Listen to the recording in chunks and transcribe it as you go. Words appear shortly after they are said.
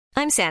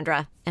I'm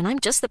Sandra, and I'm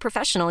just the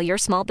professional your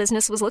small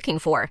business was looking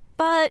for.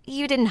 But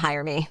you didn't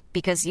hire me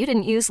because you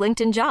didn't use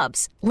LinkedIn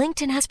Jobs.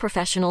 LinkedIn has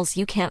professionals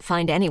you can't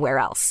find anywhere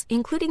else,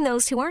 including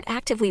those who aren't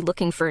actively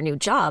looking for a new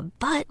job,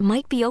 but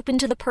might be open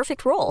to the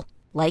perfect role,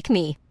 like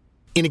me.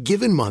 In a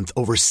given month,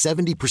 over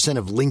 70%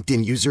 of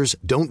LinkedIn users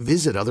don't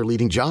visit other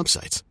leading job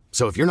sites.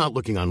 So if you're not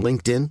looking on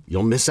LinkedIn,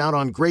 you'll miss out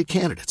on great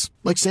candidates,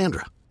 like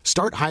Sandra.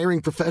 Start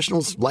hiring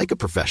professionals like a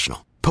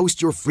professional.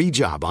 Post your free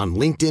job on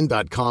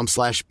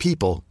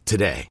linkedin.com/people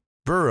today.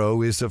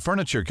 Burrow is a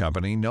furniture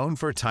company known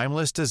for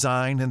timeless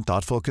design and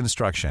thoughtful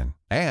construction,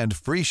 and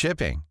free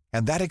shipping,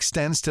 and that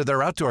extends to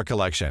their outdoor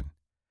collection.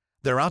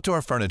 Their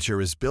outdoor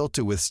furniture is built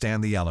to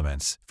withstand the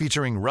elements,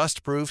 featuring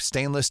rust-proof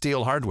stainless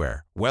steel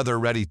hardware,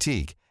 weather-ready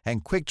teak,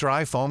 and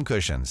quick-dry foam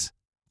cushions.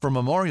 For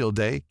Memorial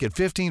Day, get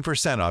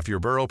 15% off your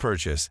Burrow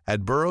purchase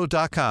at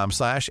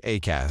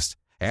burrow.com/acast,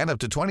 and up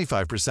to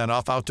 25%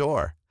 off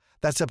outdoor.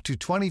 That's up to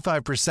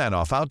 25%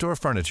 off outdoor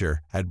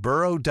furniture at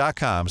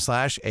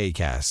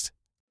burrow.com/acast.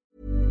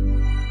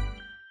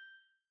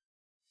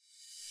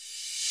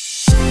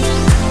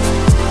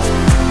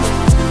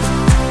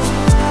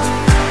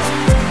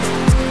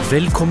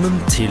 Velkommen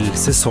til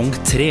sesong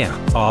 3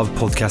 av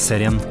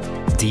podcastserien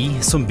De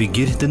som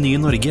bygger det nye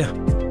Norge.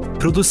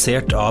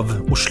 Produsert av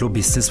Oslo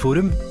Business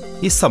Forum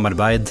i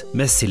samarbeid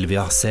med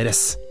Silvia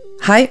Ceres.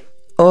 Hei,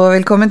 og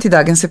velkommen til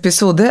dagens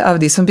episode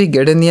av De som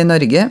bygger det nye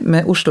Norge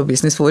med Oslo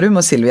Business Forum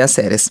og Silvia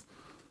Ceres.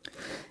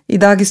 I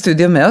dag i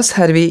studio med oss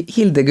har vi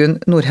Hildegunn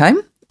Norheim,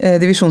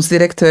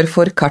 divisjonsdirektør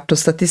for kart og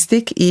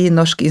statistikk i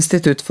Norsk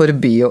institutt for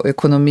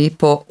bioøkonomi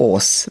på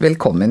Ås.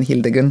 Velkommen,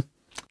 Hildegunn.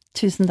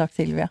 Tusen takk,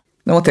 Silvia.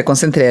 Nå måtte jeg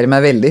konsentrere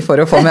meg veldig for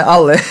å få med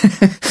alle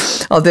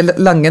det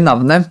lange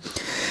navnet.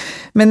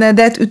 Men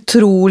det er et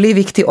utrolig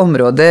viktig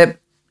område,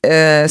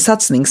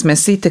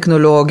 satsningsmessig,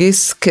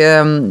 teknologisk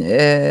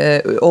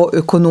og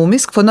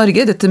økonomisk for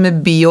Norge, dette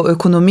med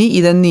bioøkonomi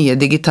i den nye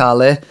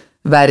digitale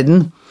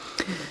verden.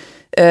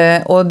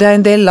 Og det er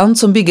en del land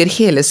som bygger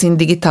hele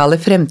sin digitale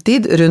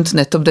fremtid rundt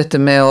nettopp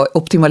dette med å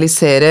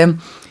optimalisere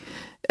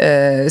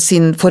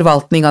sin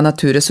forvaltning av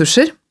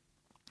naturressurser.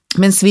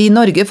 Mens vi i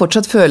Norge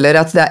fortsatt føler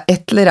at det er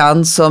et eller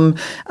annet som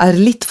er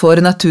litt for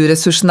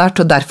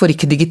naturressursnært og derfor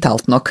ikke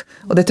digitalt nok.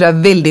 Og det tror jeg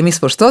er veldig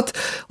misforstått,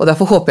 og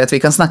derfor håper jeg at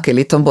vi kan snakke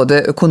litt om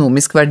både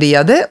økonomisk verdi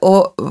av det,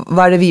 og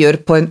hva det vi gjør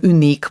på en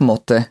unik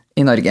måte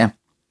i Norge.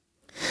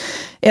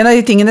 En av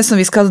de tingene som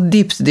vi skal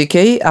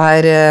dypdykke i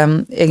er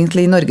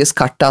egentlig Norges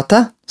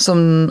kartdata,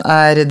 som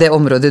er det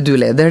området du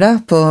leder da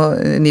på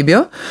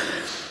Nibio.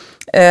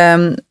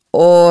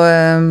 Og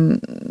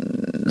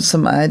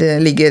som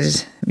ligger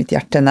mitt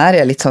hjerte nær,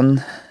 jeg er litt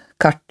sånn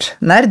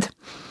kartnerd.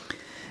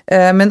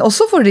 Men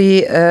også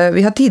fordi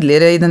vi har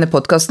tidligere i denne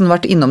podcasten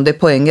vært innom det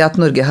poenget at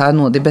Norge har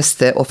noe av de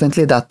beste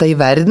offentlige data i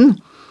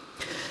verden.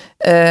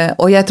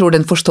 Og jeg tror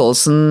den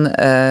forståelsen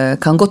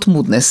kan godt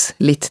modnes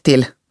litt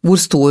til hvor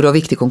stor og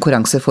viktig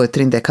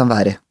konkurransefortrinn det kan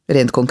være,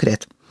 rent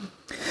konkret.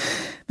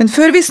 Men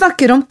før vi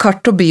snakker om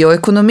kart og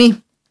bioøkonomi,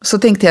 så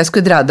tenkte jeg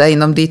skulle dra deg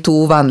innom de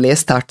to vanlige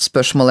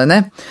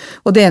startspørsmålene,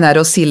 og det ene er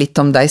å si litt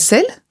om deg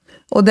selv,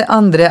 og det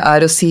andre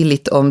er å si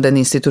litt om den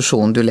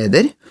institusjonen du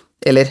leder,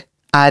 eller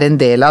er en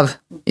del av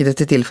i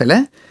dette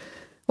tilfellet,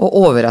 og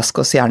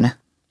overraske oss gjerne.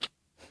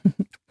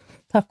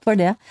 Takk for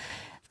det.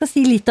 Jeg skal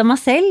si litt om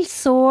meg selv,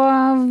 så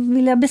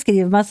vil jeg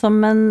beskrive meg som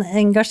en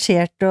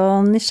engasjert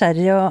og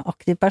nysgjerrig og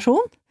aktiv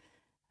person.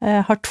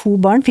 Jeg har 2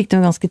 barn, fikk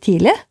dem ganske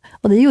tidlig,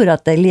 og det gjorde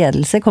at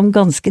ledelse kom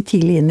ganske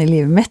tidlig inn i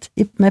livet mitt,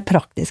 med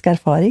praktisk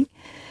erfaring.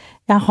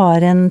 Jeg har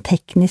en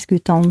teknisk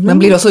utdanning.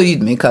 Men blir også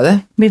ydmyk av det?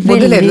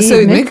 Både ledelse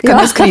og ydmyk, kan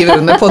jeg skrive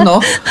under på nå.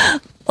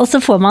 Og så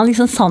får man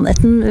liksom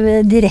sannheten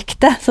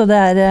direkte, så det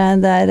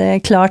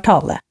er klar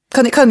tale.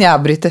 Kan jeg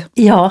avbryte?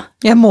 Ja.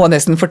 Jeg må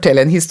nesten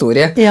fortelle en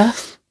historie. Ja.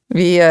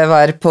 Vi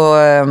var på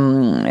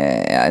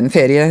en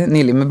ferie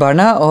nylig med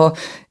barna, og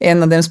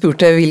en av dem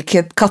spurte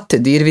hvilket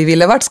kattedyr vi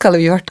ville vært. Skal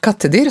vi vært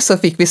kattedyr? Så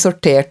fikk vi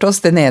sortert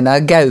oss. Den ene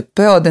er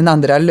gaupe, og den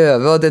andre er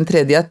løve, og den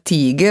tredje er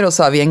tiger, og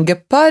så har vi en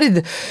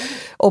gepard.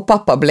 Og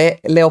pappa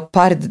ble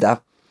leopard da.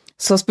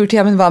 Så spurte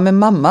jeg, men hva med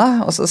mamma?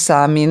 Og så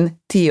sa min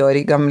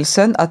 10-årig gammel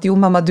sønn at jo,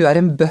 mamma, du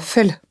er en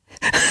bøffel.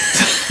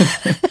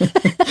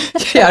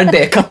 Jeg er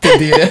det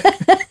kattedyret.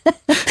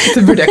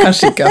 Det burde jeg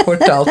kanskje ikke ha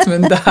fortalt,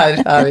 men der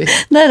er vi.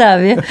 Der er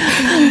vi,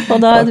 og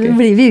da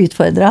blir vi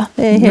utfordret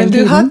hele tiden. Men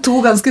du har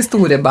 2 ganske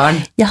store barn.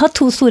 Jeg har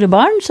 2 store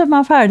barn som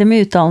er ferdig med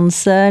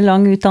utdannelse,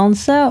 lang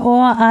utdannelse,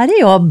 og er i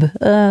jobb.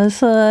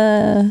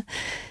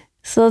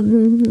 Så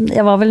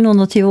jeg var vel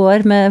noen og 20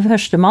 år med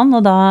førstemann,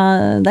 og da,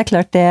 det er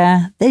klart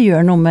det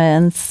gjør noe med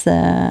ens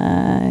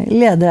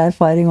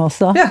ledererfaring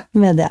også. Ja.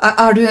 Med det.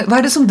 Hva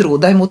er det som dro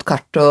deg mot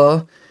kart og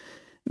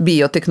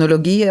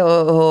bioteknologi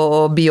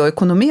og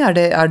bioøkonomi?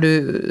 Er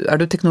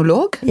du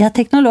teknolog? Jeg er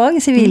teknolog,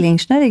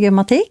 sivilingeniør i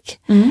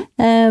geomatikk.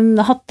 Jeg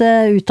har hatt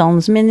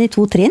utdannelsen min i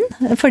 2 trinn,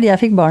 fordi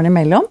jeg fikk barn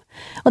imellom.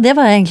 Og det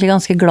var jeg egentlig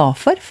ganske glad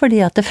for, fordi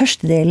at det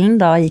første delen,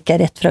 da gikk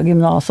jeg rett fra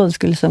gymnaset, og det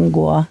skulle liksom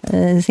gå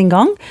sin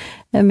gang,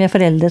 med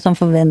foreldre som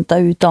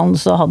forventet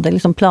utdannelse og hadde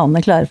liksom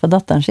planene klare for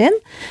datteren sin.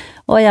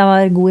 og jeg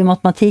var god i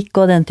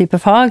matematikk og den type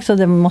fag, så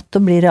det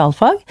måtte bli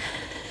realfag.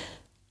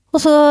 Og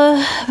så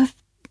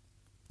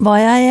var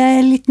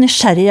jeg litt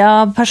nysgjerrig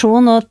av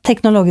person og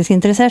teknologisk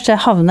interessert, så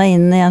jeg havnet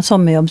inn i en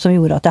sommerjobb som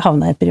gjorde at jeg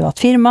havnet i et privat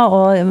firma,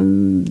 og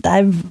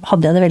der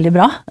hadde jeg det veldig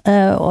bra,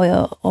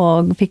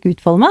 og fikk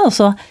utfolde meg, og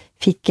så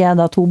fikk jeg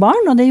da 2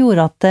 barn, og det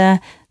gjorde at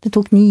det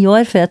tok 9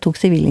 år før jeg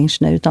tok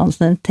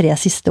sivilingeniørutdannelsen de 3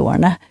 siste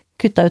årene.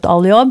 Kutta ut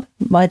all jobb,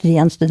 var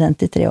ren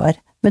student i 3 år,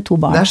 med 2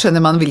 barn. Der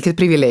skjønner man hvilket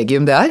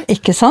privilegium det er.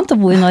 Ikke sant, å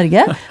bo i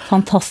Norge.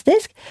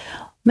 Fantastisk.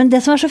 Men det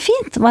som var så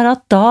fint, var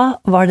at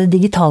da var det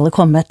digitale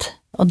kommet.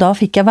 Og da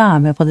fikk jeg være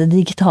med på det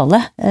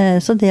digitale.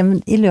 Så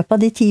i løpet av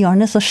de 10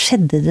 årene så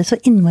skjedde det så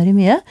innmari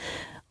mye.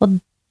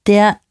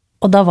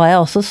 Og da var jeg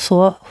også så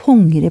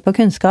hungrig på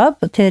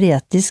kunnskap,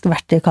 teoretisk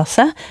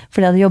verktøykasse,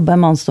 fordi jeg hadde jobbet i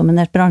en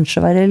mannsdominert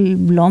bransje, å være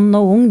blond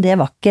og ung, det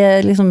var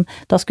ikke liksom,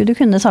 da skulle du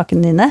kunne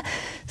sakene dine.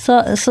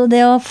 Så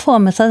det å få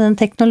med seg den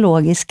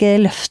teknologiske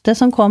løftet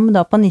som kom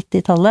da på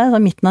 90-tallet,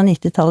 da midten av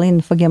 90-tallet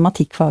innenfor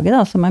geomatikkfaget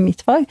da, som er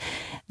mitt fag,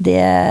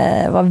 det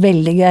var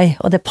veldig gøy,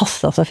 og det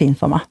passet så fint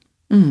for meg.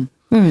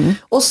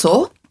 Og så,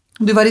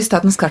 du var i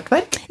Statens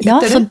kartverk? Ja,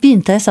 så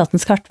begynte jeg i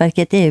Statens kartverk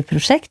i et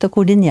EU-prosjekt, og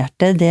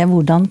koordinerte det,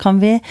 hvordan kan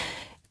vi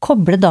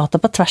koble data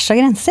på tvers av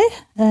grenser.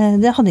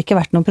 Det hadde ikke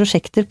vært noen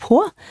prosjekter på,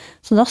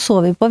 så da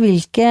så vi på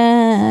hvilke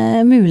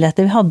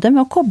muligheter vi hadde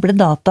med å koble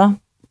data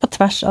på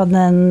tvers av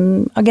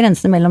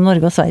grensene mellom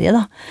Norge og Sverige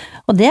da.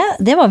 Og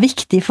det var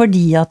viktig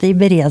fordi at i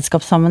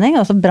beredskapssammenheng,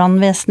 altså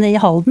brannvesenet i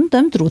Halden,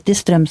 de dro til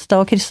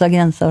Strømstad og krysset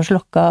grensa og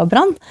slokka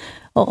brann,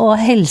 og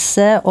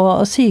helse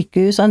og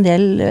sykehus og en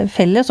del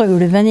felles, og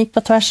ulven gikk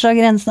på tvers av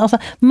grensen, altså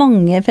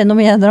mange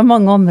fenomener og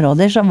mange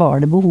områder, så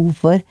var det behov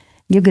for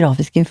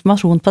geografisk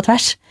informasjon på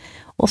tvers.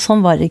 Og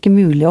sånn var det ikke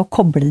mulig å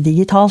koble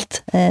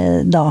digitalt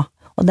da.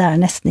 Og det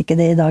er nesten ikke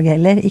det i dag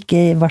heller, ikke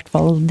i hvert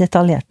fall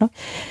detaljert nok.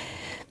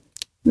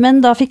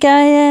 Men da fikk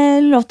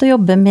jeg lov til å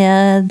jobbe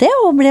med det,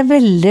 og ble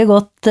veldig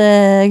godt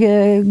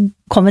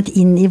kommet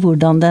inn i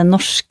hvordan den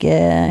norske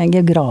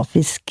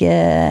geografiske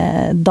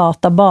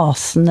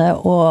databasene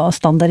og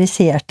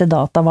standardiserte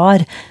data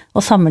var,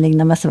 og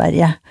sammenlignet med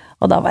Sverige.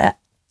 Og da var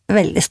jeg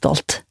veldig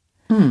stolt.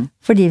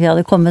 Fordi vi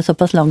hadde kommet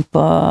såpass langt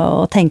på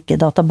å tenke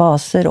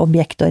databaser,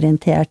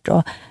 objektorientert,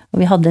 og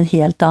vi hadde et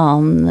helt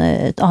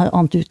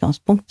annet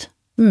utgangspunkt.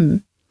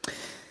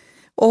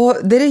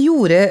 Og dere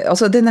gjorde,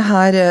 altså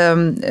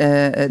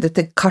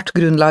dette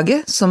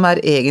kartgrunnlaget, som er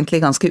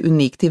egentlig ganske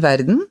unikt i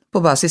verden, på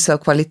basis av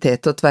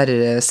kvalitet og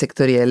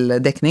tverrsektoriell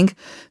dekning,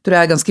 tror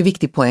jeg er ganske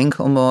viktig poeng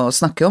om å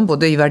snakke om,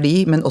 både i verdi,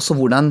 men også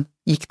hvordan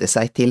gikk det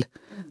seg til.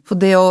 For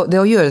det å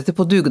gjøre det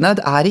på dugnad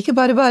er ikke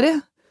bare.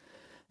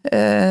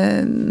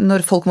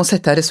 Når folk må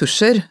sette av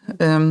ressurser.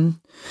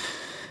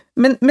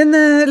 Men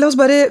la oss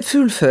bare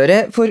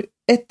fullføre, for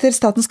etter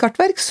Statens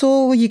kartverk så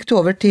gikk du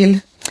over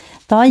til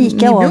Da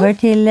gikk jeg over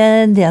til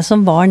det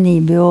som var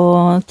Nibio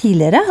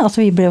tidligere,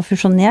 altså vi ble jo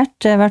fusjonert,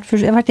 jeg har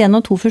vært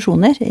gjennom 2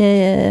 fusjoner,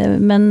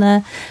 men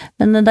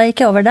da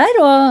gikk jeg over der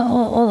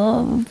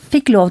og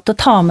fikk lov til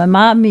å ta med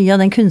meg mye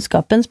av den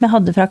kunnskapen som jeg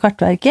hadde fra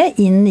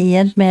kartverket inn i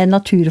et mer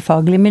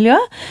naturfaglig miljø,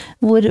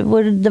 hvor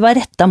det var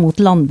rettet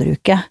mot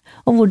landbruket,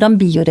 og hvordan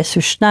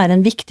bioressursene er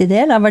en viktig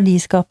del av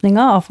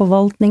verdiskapninga, av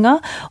forvaltninga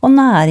og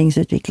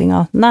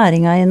næringsutviklinga,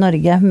 næringa i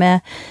Norge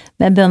med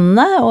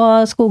bøndene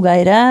og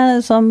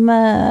skogeiere som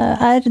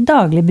er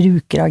daglig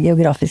brukere av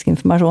geografisk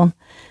informasjon.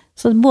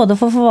 Så både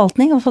for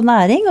forvaltning og for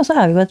næring, og så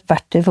er vi jo et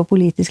verktøy for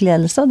politisk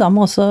ledelse, og da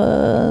må også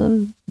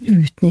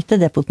utnytte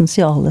det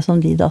potensialet som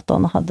de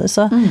dataene hadde.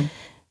 Så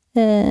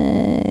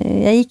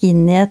jeg gikk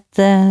inn i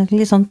et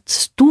litt sånn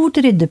stort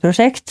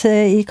ryddeprosjekt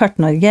i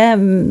Kart-Norge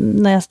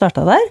når jeg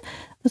startet der,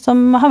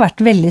 som har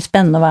vært veldig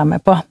spennende å være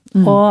med på.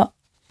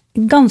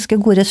 Og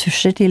ganske gode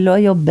ressurser til å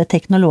jobbe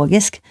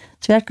teknologisk.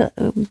 Så vi har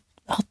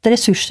hatt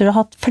ressurser og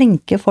hatt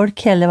flinke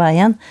folk hele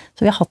veien,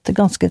 så vi har hatt et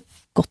ganske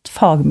godt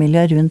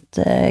fagmiljø rundt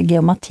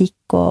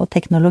geomatikk og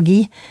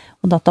teknologi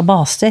og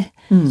databaser.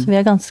 Så vi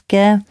er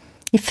ganske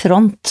i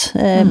front,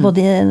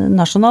 både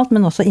nasjonalt,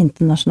 men også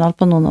internasjonalt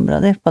på noen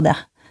områder på det.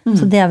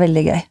 Så det er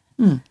veldig gøy.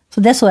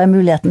 Så det så jeg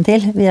muligheten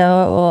til ved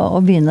å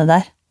begynne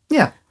der.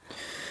 Ja.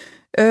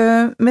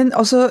 Men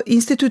altså,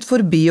 Institutt for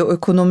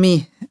bioøkonomi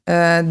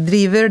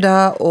driver da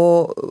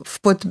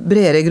på et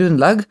bredere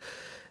grunnlag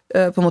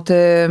på en måte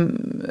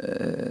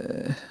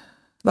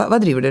hva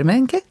driver dere med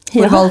egentlig?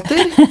 Forvalter?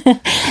 Ja.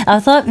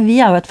 Altså, vi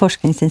er jo et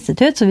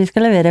forskningsinstitutt, så vi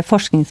skal levere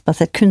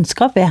forskningsbasert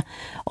kunnskap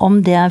om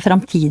det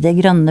fremtidige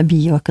grønne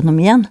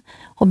bioøkonomien.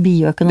 Og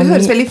bioøkonomi... Det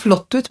høres veldig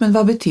flott ut, men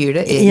hva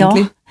betyr det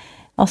egentlig? Ja,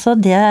 altså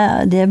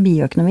det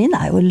bioøkonomien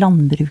er jo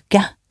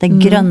landbruket. Det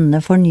grønne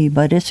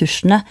fornybare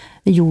ressursene,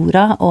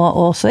 jorda og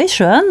også i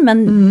sjøen,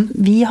 men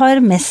vi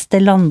har mest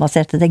det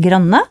landbaserte, det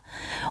grønne.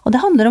 Og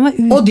det handler om å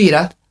Og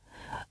dyra?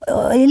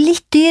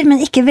 Litt dyr, men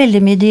ikke veldig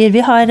mye dyr.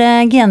 Vi har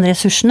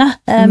genressursene,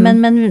 men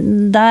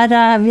vi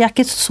er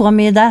ikke så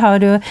mye. Der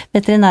har jo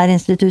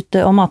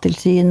Veterinærinstituttet og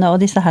Mattilsynet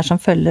og disse her som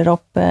følger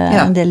opp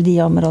en del de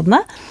områdene.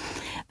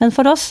 Men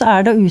for oss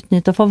det å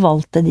utnytte og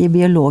forvalte de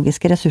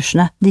biologiske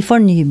ressursene, de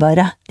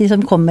fornybare, de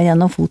som kommer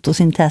gjennom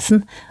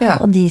fotosyntesen. Ja.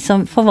 Og de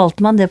som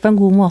forvalter man det på en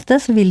god måte,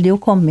 så vil de jo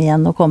komme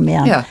igjen og komme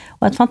igjen. Ja.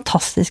 Og et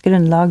fantastisk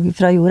grunnlag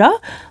fra jorda.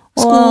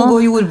 Skog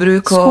og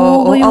jordbruk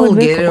og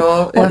alger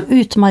og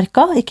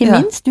utmarka, ikke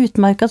minst.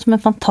 Utmarka som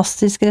en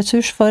fantastisk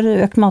ressurs for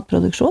økt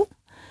matproduksjon.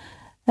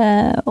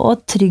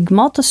 Og trygg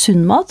mat og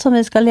sunn mat som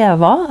vi skal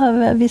leve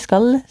av. Vi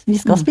skal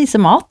spise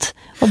mat,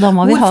 og da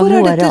må vi ha gode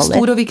arealer. Hvorfor dette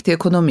stor og viktig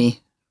økonomi?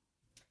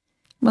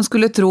 Man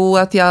skulle tro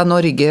at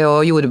Norge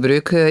og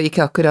jordbruk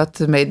ikke akkurat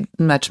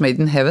match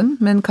made in heaven,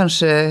 men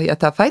kanskje jeg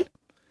tar feil?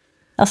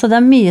 Altså det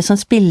mye som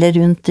spiller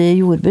rundt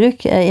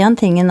jordbruk. En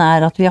tingen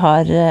at vi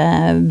har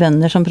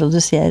bønder som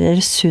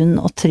produserer sunn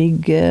og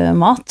trygg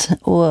mat,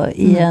 og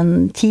i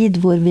en tid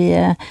hvor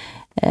vi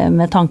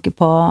med tanke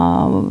på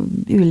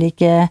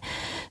ulike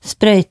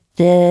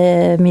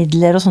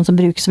sprøytemidler og sånt som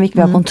brukes som vi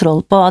ikke har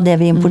kontroll på av det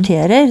vi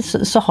importerer,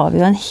 så har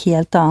vi jo en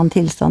helt annen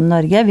tilstand i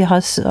Norge. Vi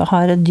har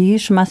dyr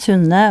som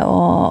sunne,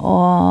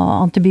 og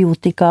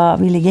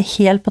antibiotika, vi ligger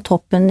helt på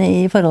toppen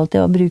i forhold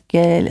til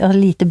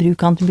lite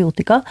bruk av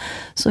antibiotika,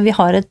 så vi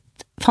har et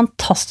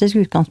fantastisk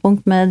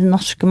utgangspunkt med den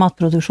norske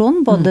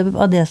matproduksjonen, både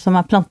av det som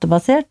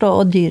plantebasert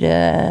og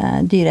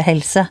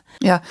dyrehelse.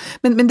 Ja,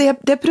 men det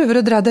jeg prøver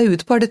å dra deg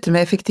ut på dette med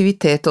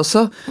effektivitet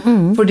også,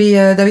 fordi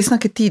da vi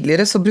snakket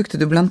tidligere så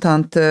brukte du blant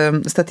annet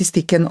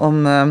statistikken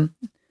om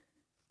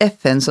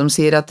FN som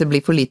sier at det blir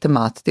for lite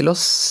mat til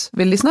oss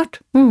veldig snart.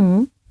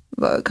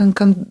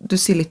 Kan du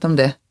si litt om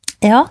det?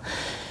 Ja,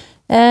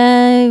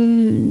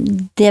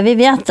 det vi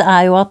vet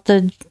jo at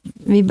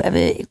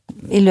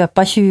i løpet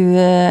av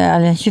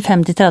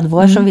 25-30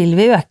 år så vil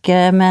vi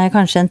øke med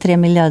kanskje 3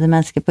 milliarder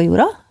mennesker på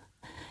jorda.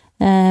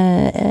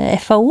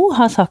 FAO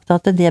har sagt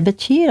at det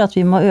betyr at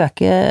vi må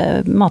øke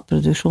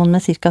matproduksjonen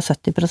med ca.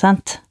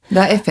 70%.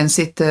 Det FN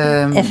sitt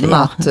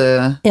mat...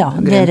 Ja,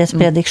 deres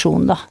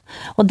prediksjon da.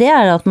 Og det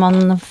at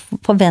man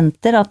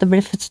forventer at det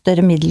blir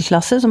større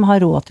middelklasse som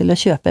har råd til å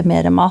kjøpe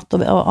mer mat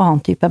og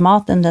annen type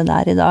mat enn det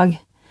i dag.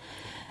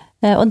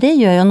 Og det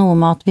gjør jo noe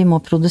med at vi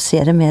må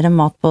produsere mer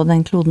mat på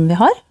den kloden vi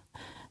har.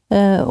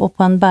 Og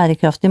på en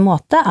bærekraftig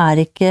måte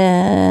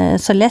ikke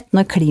så lett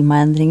når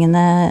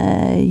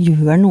klimaendringene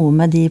gjør noe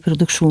med de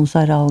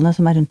produksjonsarealene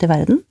som rundt i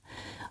verden.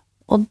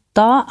 Og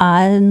da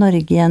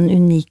Norge i en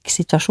unik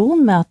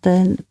situasjon med at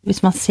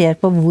hvis man ser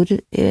på hvor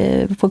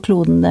for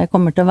kloden det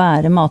kommer til å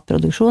være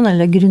matproduksjon,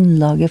 eller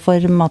grunnlaget for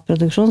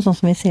matproduksjon, sånn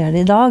som vi ser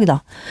det i dag da,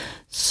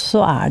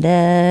 så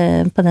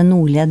det på den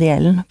nordlige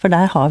delen. For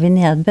der har vi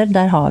nedbør,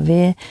 der har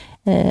vi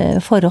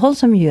forhold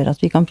som gjør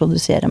at vi kan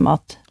produsere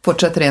mat.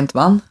 Fortsatt rent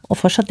vann? Og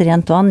fortsatt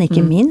rent vann,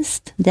 ikke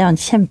minst. Det en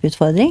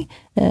kjempeutfordring.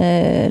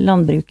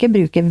 Landbruket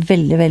bruker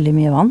veldig, veldig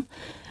mye vann.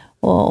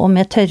 Og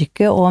med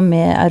tørke, og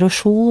med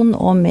erosjon,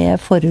 og med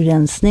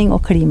forurensning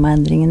og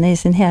klimaendringene i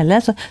sin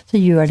hele, så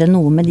gjør det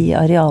noe med de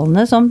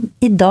arealene som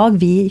i dag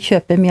vi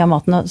kjøper mye av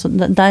maten,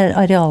 der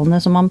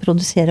arealene som man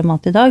produserer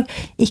mat i dag,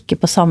 ikke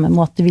på samme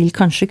måte vil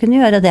kanskje kunne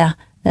gjøre det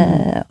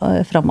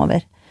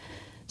fremover.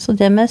 Så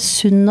det med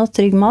sunn og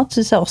trygg mat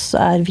synes jeg også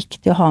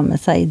viktig å ha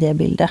med seg i det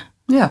bildet.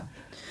 Ja.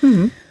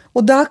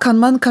 Og da kan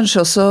man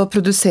kanskje også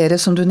produsere,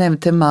 som du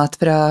nevnte, mat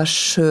fra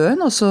sjøen,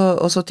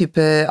 også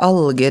type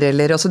alger,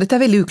 eller, altså dette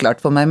veldig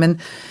uklart for meg, men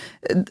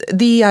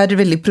de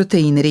veldig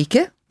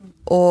proteinrike,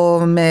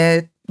 og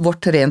med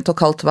vårt rent og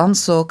kaldt vann,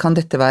 så kan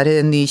dette være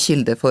en ny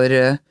kilde for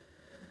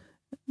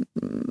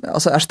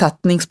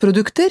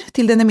erstatningsprodukter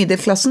til denne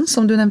middelklassen,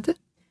 som du nevnte.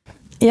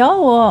 Ja,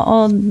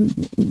 og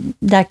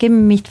det ikke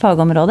mitt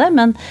fagområde,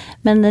 men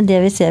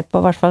det vi ser på,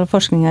 i hvert fall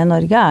forskningen i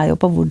Norge, jo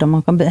på hvordan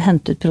man kan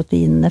hente ut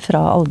proteinene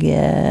fra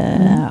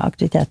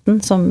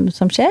algeaktiviteten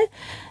som skjer.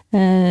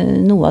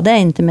 Noe av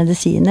det inn til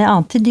medisiner,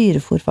 annet til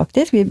dyrefôr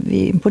faktisk.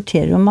 Vi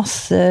importerer jo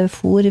masse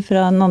fôr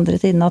fra den andre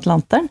siden av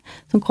Atlanteren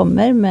som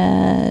kommer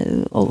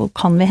med, og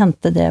kan vi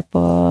hente det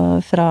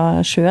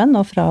fra sjøen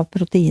og fra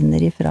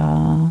proteiner fra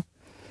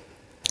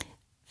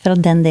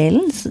den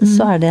delen,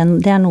 så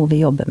det noe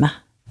vi jobber med.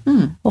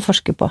 Og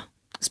forske på.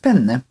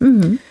 Spennende.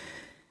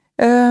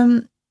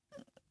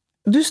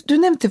 Du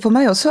nevnte for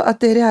meg også at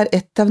dere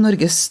et av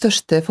Norges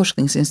største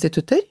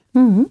forskningsinstitutter.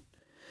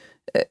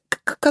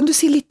 Kan du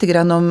si litt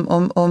grann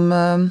om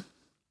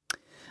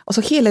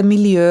altså hele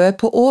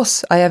miljøet på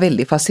Ås jeg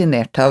veldig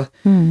fascinert av.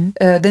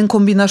 Den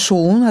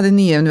kombinasjonen av det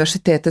nye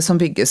universitetet som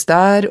bygges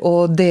der,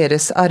 og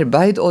deres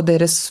arbeid og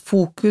deres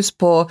fokus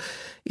på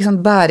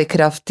liksom,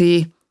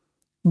 bærekraftig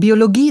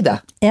biologi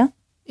da,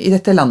 i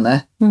dette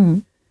landet.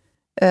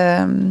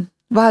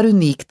 Hva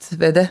unikt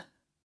ved det?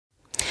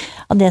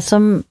 Det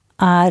som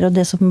og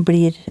det som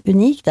blir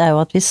unikt jo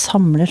at vi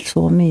samler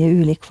så mye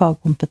ulik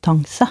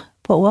fagkompetanse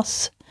på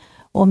Ås,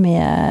 og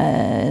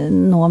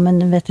nå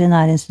med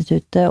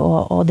Veterinærinstituttet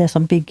og det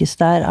som bygges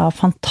der av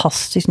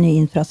fantastisk ny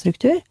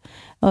infrastruktur,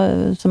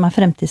 som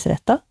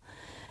fremtidsrettet.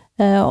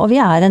 Og vi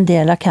en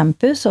del av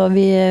campus, og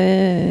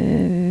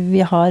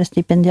vi har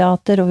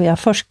stipendiater, og vi har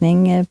forskning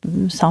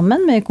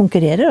sammen, vi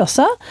konkurrerer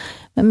også,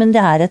 men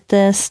det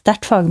et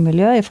sterkt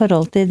fagmiljø i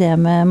forhold til det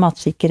med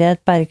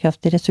matsikkerhet,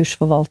 bærekraftig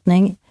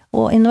ressursforvaltning,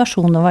 og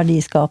innovasjon og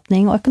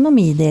verdiskapning, og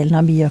økonomidelen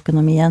av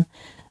bioøkonomien.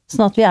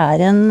 Sånn at vi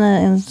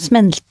en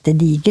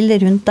smeltedigel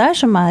rundt der,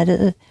 som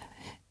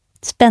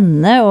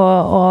spennende,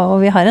 og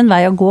vi har en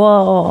vei å gå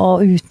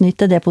og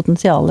utnytte det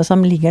potensialet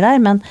som ligger der,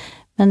 men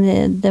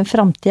den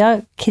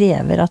fremtiden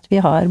krever at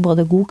vi har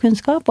både god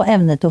kunnskap og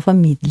evne til å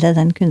formidle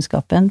den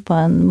kunnskapen på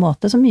en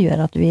måte som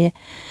gjør at vi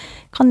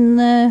kan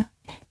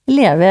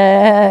leve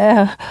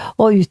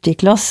og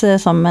utvikle oss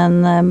som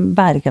en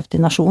bærekraftig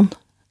nasjon.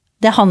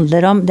 Det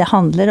handler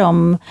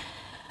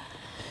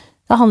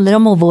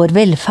om vår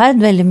velferd,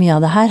 veldig mye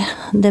av det her.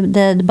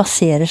 Det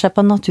baserer seg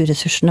på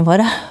naturressursene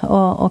våre,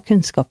 og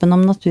kunnskapen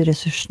om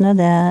naturressursene,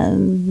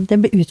 det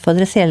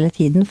utfordres hele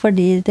tiden,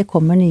 fordi det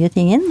kommer nye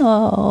ting inn,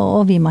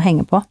 og vi må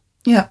henge på.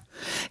 Ja,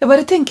 jeg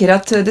bare tenker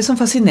at det som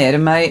fascinerer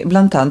meg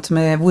blant annet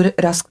med hvor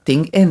raskt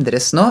ting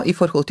endres nå i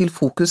forhold til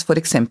fokus for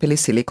eksempel i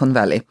Silicon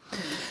Valley,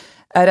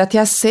 at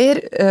jeg ser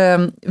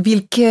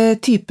hvilke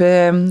type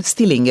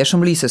stillinger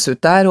som lyses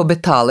ut der og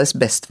betales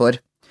best for.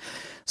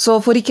 Så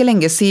for ikke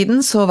lenge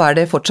siden så var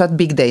det fortsatt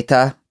big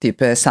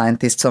data-type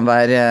scientist som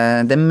var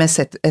den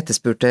mest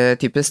etterspurte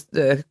type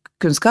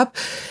kunnskap.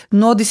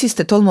 Nå de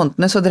siste 12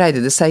 månedene så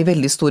dreide det seg i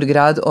veldig stor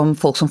grad om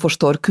folk som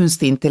forstår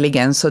kunstig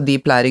intelligens og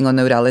deep learning og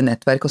neurale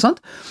nettverk og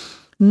sånt.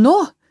 Nå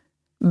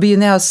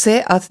begynner jeg å se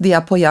at de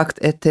på jakt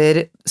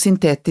etter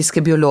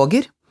syntetiske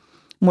biologer,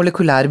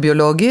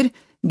 molekylærbiologer,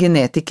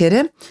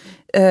 genetikere.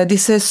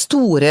 Disse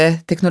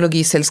store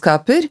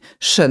teknologiselskaper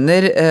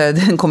skjønner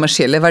den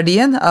kommersielle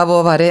verdien av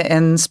å være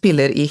en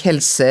spiller i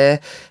helse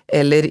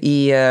eller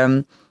i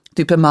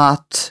type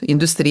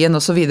matindustrien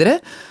og så videre,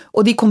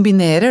 og de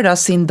kombinerer da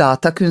sin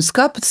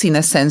datakunnskap,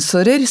 sine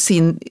sensorer,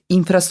 sin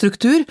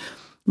infrastruktur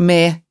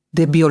med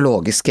det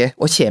biologiske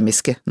og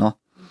kjemiske nå.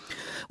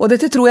 Og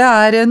dette tror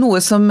jeg noe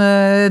som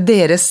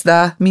deres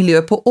da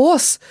miljø på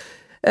Ås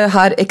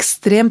har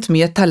ekstremt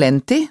mye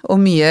talent i, og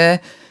mye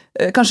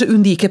kanskje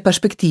unike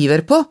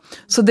perspektiver på.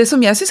 Så det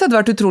som jeg synes hadde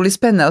vært utrolig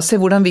spennende å se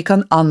hvordan vi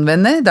kan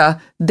anvende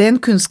da den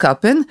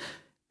kunnskapen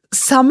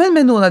sammen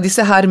med noen av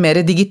disse her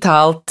mer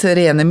digitalt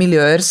rene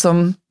miljøer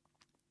som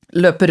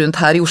løper rundt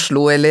her i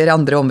Oslo eller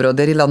andre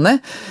områder i landet,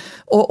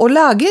 og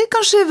lage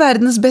kanskje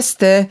verdens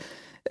beste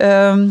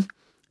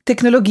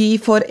teknologi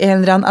for en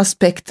eller annen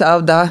aspekt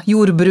av da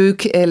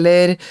jordbruk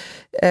eller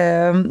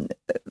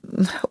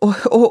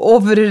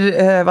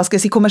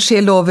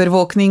kommersiell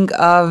overvåkning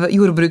av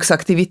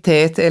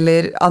jordbruksaktivitet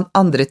eller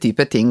andre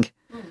typer ting.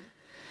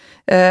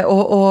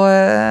 Og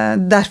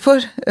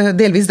derfor,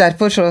 delvis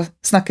derfor så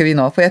snakker vi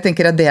nå, for jeg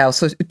tenker at det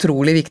også en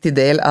utrolig viktig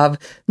del av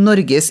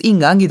Norges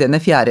inngang i denne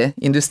 4.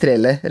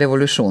 industrielle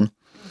revolusjon.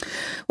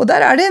 Og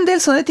der det en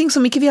del sånne ting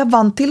som ikke vi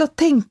vant til å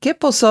tenke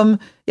på som,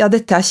 ja,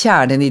 dette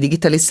kjernen i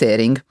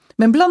digitalisering.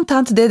 Men blant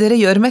annet det dere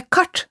gjør med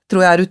kart,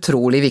 tror jeg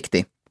utrolig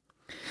viktig.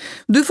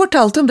 Du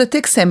fortalte om dette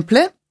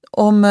eksemplet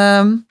om,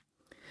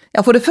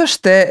 ja, for det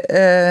første,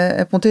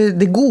 på en måte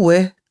det gode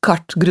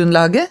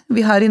kartgrunnlaget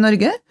vi har i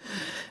Norge,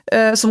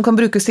 som kan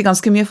brukes til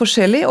ganske mye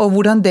forskjellig, og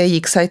hvordan det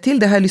gikk seg til,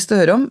 det har jeg lyst til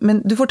å høre om.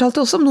 Men du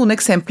fortalte også om noen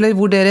eksempler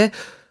hvor dere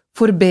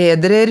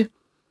forbedrer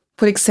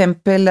for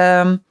eksempel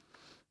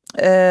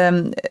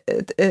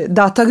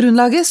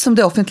datagrunnlaget som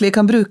det offentlige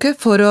kan bruke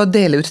for å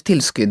dele ut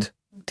tilskudd.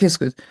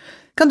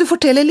 Kan du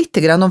fortelle litt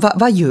om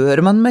hva gjør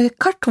man med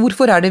kart?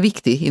 Hvorfor det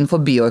viktig innenfor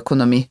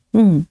bioøkonomi?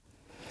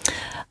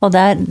 Og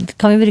der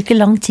kan vi bruke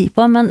lang tid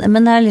på, men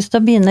jeg har lyst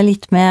til å begynne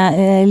litt med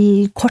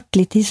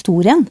litt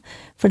historien,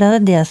 for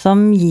det det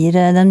som gir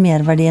den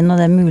merverdien og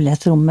det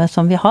mulighetsrommet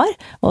som vi har,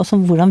 og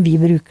hvordan vi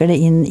bruker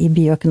det inn i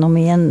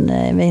bioøkonomien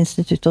ved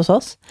instituttet hos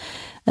oss.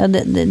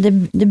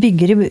 Det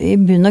bygger i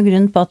bunn og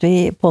grunn på at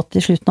vi på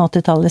slutten av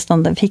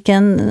 80-tallet fikk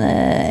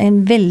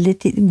en veldig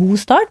god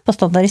start på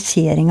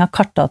standardisering av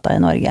kartdata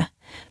i Norge,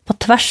 på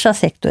tvers av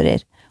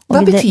sektorer.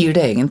 Hva betyr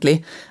det egentlig?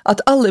 At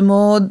alle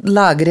må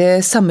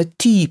lagre samme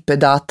type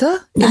data?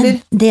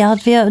 Eller? Nei,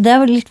 det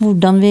litt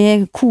hvordan vi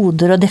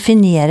koder og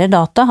definerer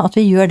data, at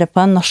vi gjør det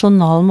på en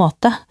nasjonal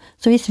måte.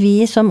 Så hvis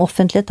vi som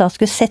offentlighet da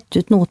skulle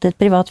sette ut noe til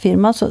et privat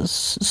firma, så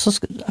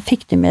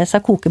fikk de med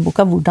seg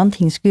kokeboka hvordan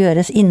ting skulle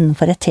gjøres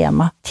innenfor et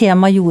tema.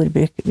 Tema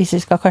jordbruk, hvis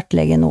vi skal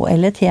kartlegge noe,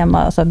 eller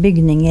tema altså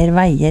bygninger,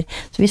 veier.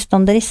 Så vi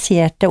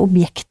standardiserte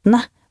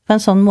objektene på en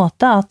sånn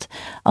måte at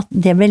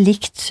det ble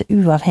likt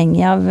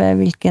uavhengig av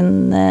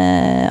hvilken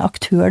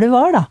aktør det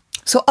var da.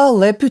 Så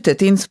alle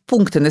puttet inn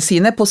punktene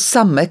sine på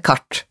samme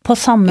kart? På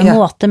samme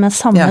måte, med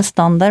samme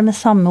standard, med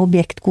samme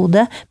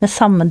objektkode, med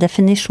samme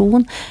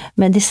definisjon,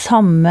 med de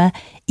samme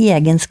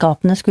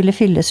egenskapene skulle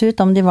fylles ut,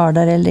 om de var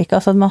der eller ikke.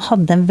 Altså man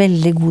hadde en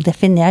veldig god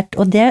definert,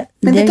 og det...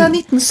 Men dette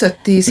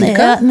 1970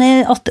 cirka?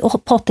 Nei,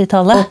 på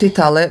 80-tallet.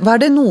 80-tallet.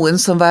 Var det noen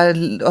som var,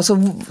 altså,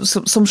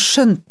 som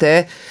skjønte,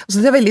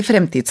 altså det veldig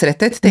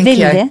fremtidsrettet,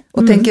 tenker jeg,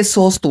 og tenker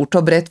så stort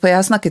og bredt, for jeg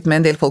har snakket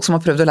med en del folk som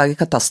har prøvd å lage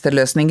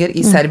katasterløsninger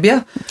i Serbia,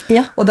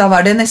 og da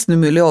var det nesten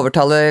umulig å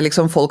overtale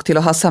liksom, folk til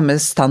å ha samme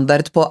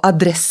standard på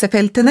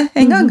adressefeltene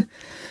en gang.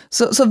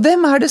 Så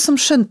hvem det som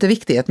skjønte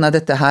viktigheten av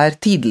dette her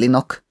tidlig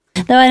nok?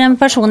 Det var en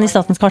person i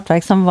Statens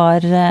kartverk som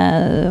var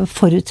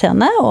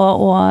forutseende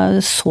og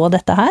så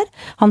dette her.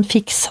 Han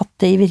fikk satt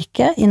det i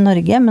virke i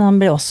Norge, men han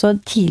ble også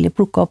tidlig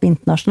plukket opp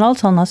internasjonalt,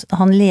 så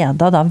han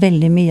ledet da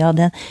veldig mye av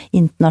den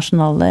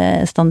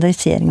internasjonale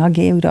standardiseringen av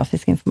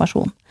geografisk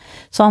informasjon.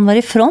 Så han var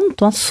i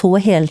front, og han så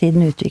hele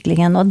tiden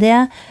utviklingen, og det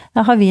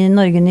har vi i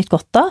Norge nytt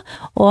godt av.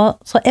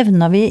 Og så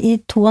evnet vi i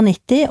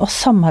 92 å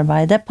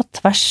samarbeide på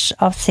tvers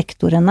av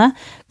sektorene,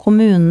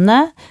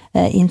 kommunene,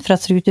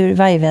 infrastruktur,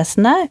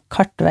 veivesenet,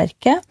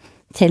 kartverket,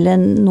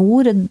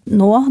 Telenor,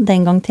 nå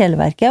den gang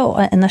Televerket, og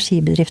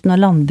energibedriften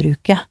og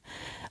landbruket.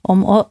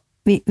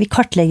 Vi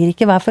kartlegger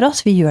ikke hver for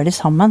oss, vi gjør det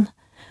sammen.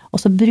 Og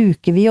så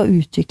bruker vi og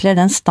utvikler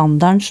den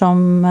standarden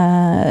som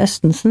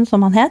Østensen,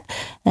 som han het,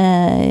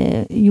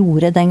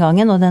 gjorde den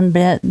gangen, og den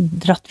ble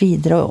dratt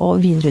videre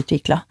og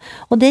videreutviklet.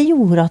 Og det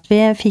gjorde at vi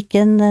fikk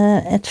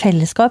et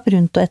fellesskap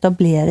rundt å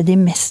etablere de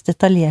mest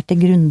detaljerte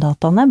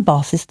grunndataene,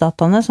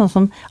 basisdataene, sånn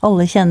som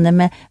alle kjenner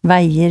med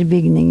veier,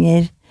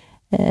 bygninger,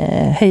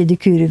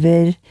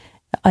 høydekurver,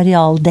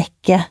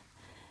 arealdekke.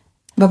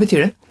 Hva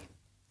betyr det?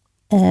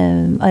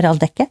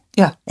 Arealdekke.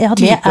 Ja,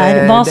 det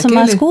hva som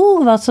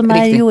skog, hva som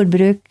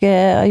jordbruk,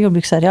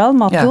 jordbruksareal,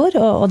 matjord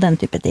og den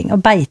type ting,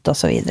 og beite og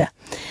så videre.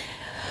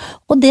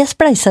 Og det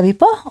spleisa vi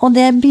på, og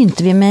det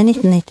begynte vi med i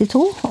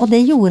 1992, og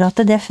det gjorde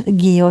at det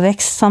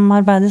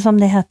GeoVex-samarbeidet som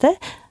det heter,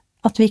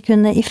 at vi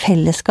kunne i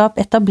fellesskap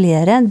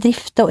etablere,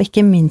 drifte og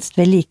ikke minst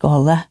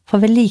vedlikeholde. For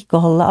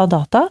vedlikeholdet av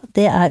data,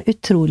 det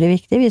utrolig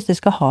viktig hvis det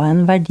skal ha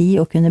en verdi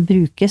å kunne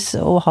brukes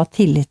og ha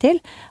tillit til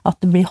at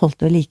det blir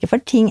holdt ved like,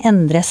 for ting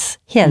endres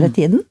hele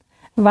tiden.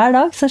 Hver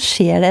dag så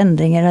skjer det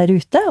endringer der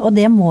ute, og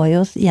det må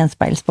jo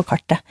gjenspeiles på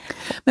kartet.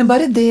 Men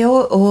bare det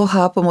å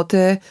ha på en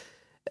måte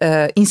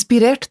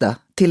inspirert da,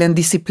 til en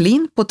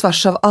disiplin på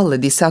tvers av alle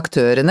disse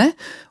aktørene,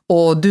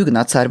 og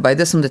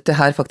dugnadsarbeidet som dette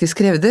her faktisk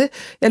krevde.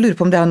 Jeg lurer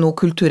på om det noe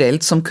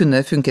kulturelt som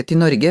kunne funket i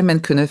Norge,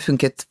 men kunne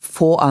funket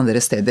få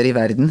andre steder i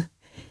verden.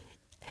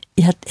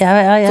 For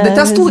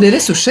dette store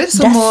ressurser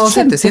som må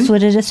settes inn. Det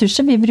kjempestore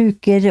ressurser. Vi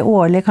bruker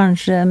årlig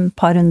kanskje et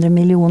par 100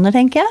 millioner,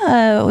 tenker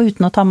jeg, og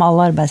uten å ta med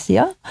all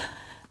arbeidstida.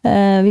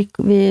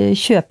 Vi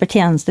kjøper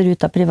tjenester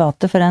ut av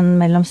private for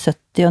mellom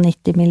 70 og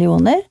 90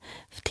 millioner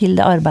til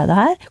det arbeidet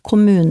her.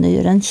 Kommunene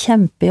gjør en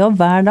kjempejobb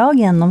hver dag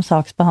gjennom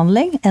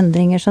saksbehandling.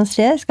 Endringer som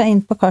skjer skal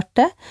inn på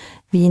kartet.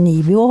 Vi i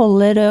NIBIO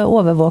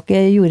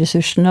overvåker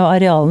jordressursene og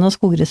arealene og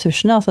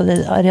skogressursene, altså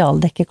det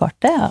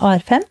arealdekkekartet,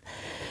 AR5.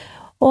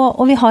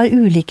 Og vi har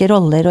ulike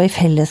roller, og i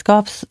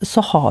fellesskap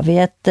så har vi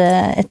et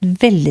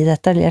veldig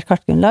detaljert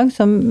kartgrunnlag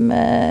som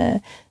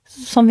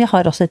vi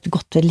har også et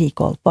godt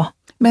vedlikehold på.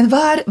 Men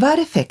hva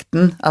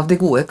effekten av det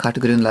gode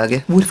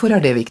kartgrunnlaget? Hvorfor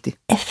det viktig?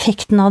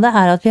 Effekten av det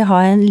at vi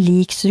har en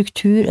lik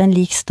struktur, en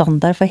lik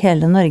standard for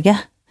hele Norge.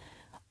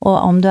 Og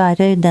om du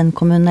i den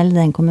kommunen eller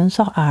den kommunen,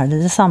 så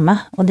det det samme.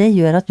 Og det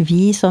gjør at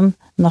vi som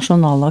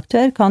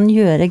nasjonalaktør kan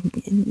gjøre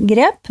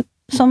grep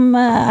som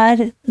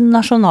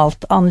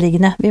nasjonalt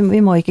anliggende. Vi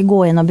må ikke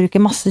gå inn og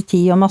bruke masse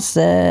tid og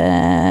masse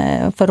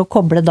for å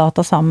koble data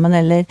sammen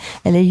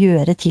eller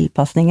gjøre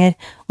tilpasninger.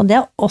 Og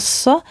det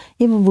også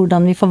i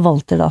hvordan vi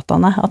forvalter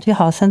dataene, at vi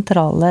har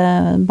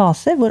sentrale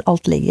baser hvor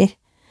alt ligger.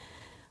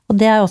 Og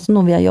det også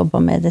noe vi har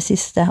jobbet med det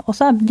siste. Og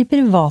så de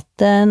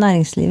private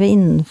næringslivet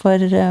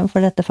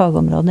innenfor dette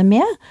fagområdet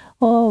med,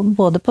 og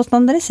både på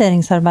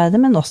standardiseringsarbeidet,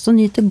 men også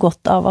nyter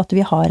godt av at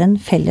vi har en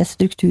felles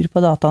struktur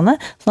på dataene,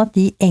 sånn at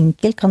de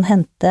enkelt kan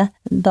hente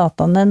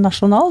dataene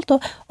nasjonalt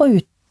og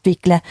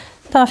utvikle.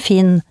 Ta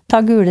Finn, ta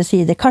gule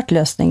sider,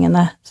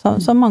 kartløsningene,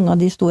 som mange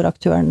av de store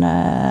aktørene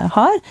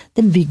har.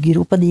 Det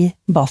bygger jo på de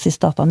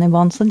basisdataene i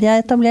bånd, så de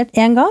etablert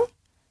en gang,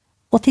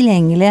 og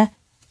tilgjengelig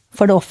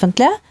for det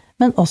offentlige,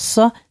 men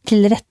også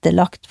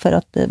tilrettelagt for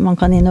at man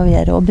kan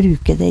innovere og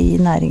bruke det i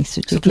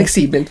næringsutvikling. Så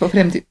fleksibelt for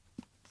fremtid.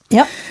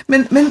 Ja.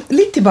 Men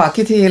litt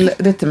tilbake til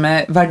dette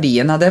med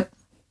verdien av det.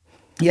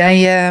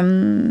 Jeg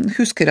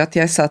husker at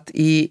jeg satt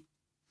i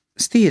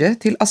styret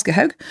til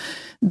Aschehoug,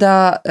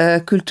 da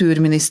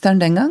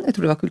kulturministeren den gang, jeg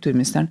tror det var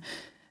kulturministeren,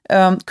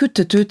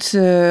 kuttet ut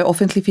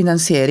offentlig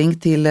finansiering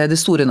til det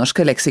store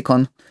norske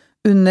leksikon.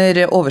 Under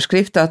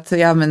overskrift at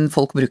ja, men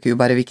folk bruker jo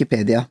bare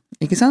Wikipedia,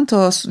 ikke sant?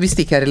 Og hvis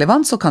det ikke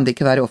relevant, så kan det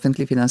ikke være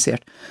offentlig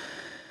finansiert.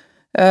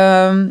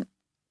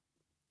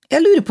 Jeg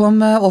lurer på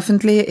om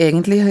offentlig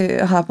egentlig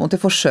har på en måte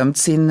forsømt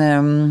sin,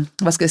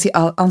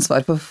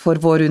 ansvar for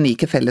vår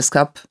unike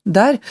fellesskap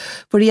der,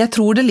 fordi jeg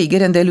tror det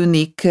ligger en del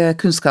unik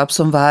kunnskap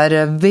som var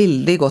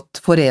veldig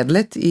godt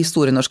foredlet i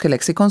Store norske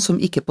leksikon,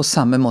 som ikke på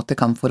samme måte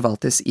kan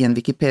forvaltes i en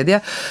Wikipedia.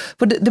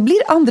 For det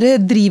blir andre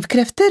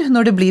drivkrefter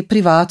når det blir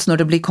privat,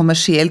 når det blir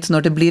kommersielt,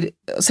 når det blir,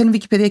 selv om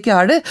Wikipedia ikke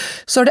det,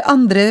 så det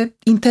andre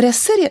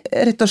interesser,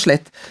 rett og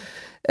slett.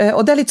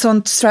 Og det litt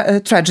sånn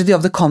tragedy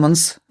of the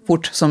commons,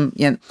 fort som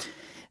igjen.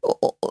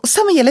 Og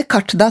samme gjelder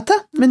kartdata,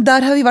 men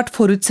der har vi vært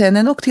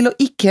forutseende nok til å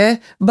ikke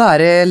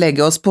bare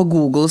legge oss på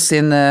Google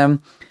sin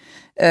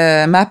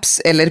Maps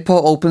eller på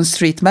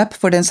OpenStreetMap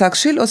for den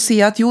saks skyld, og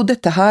si at jo,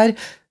 dette her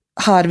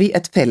har vi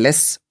et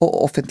felles og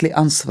offentlig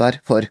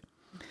ansvar for.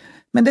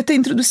 Men dette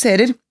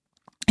introduserer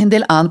en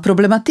del annen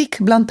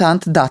problematikk, blant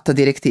annet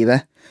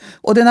datadirektivet.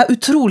 Og den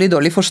utrolig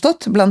dårlig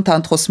forstått, blant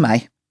annet hos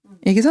meg.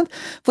 Ikke sant?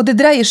 For det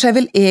dreier seg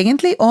vel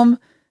egentlig om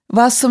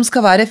hva som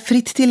skal være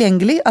fritt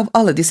tilgjengelig av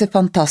alle disse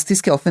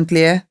fantastiske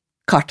offentlige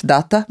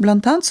kartdata,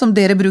 blant annet, som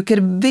dere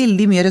bruker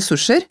veldig mye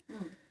ressurser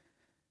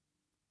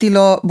til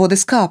å både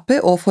skape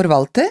og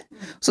forvalte.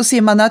 Så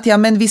sier man at ja,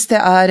 men hvis det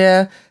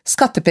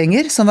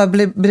skattepenger som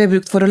ble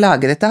brukt for å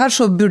lage dette her,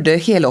 så burde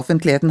hele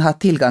offentligheten ha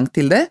tilgang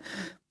til det.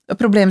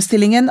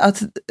 Problemstillingen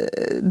at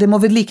det må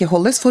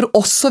vedlikeholdes for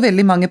også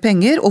veldig mange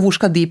penger, og hvor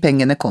skal de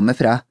pengene komme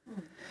fra?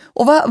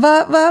 Og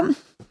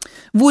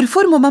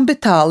hvorfor må man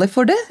betale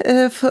for det?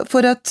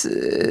 For at,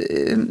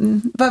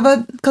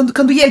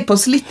 kan du hjelpe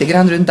oss litt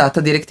rundt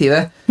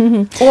datadirektivet?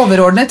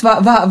 Overordnet,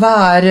 hva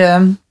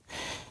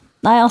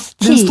Nei, altså,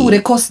 den store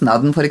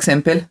kostnaden, for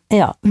eksempel?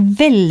 Ja,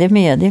 veldig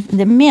mye.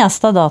 Det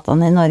meste av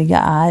dataene i Norge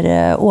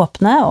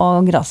åpne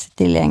og gratis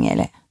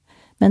tilgjengelig.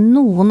 Men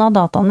noen av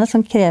dataene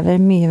som krever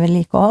mye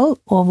vedlikehold,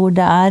 og hvor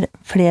det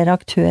flere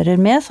aktører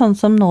med, sånn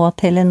som nå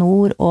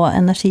Telenor og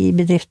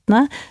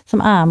energibedriftene,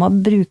 som med å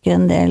bruke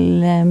en del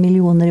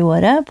millioner i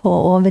året på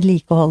å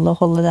vedlikeholde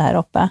og holde det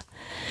her oppe.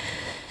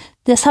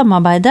 Det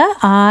samarbeidet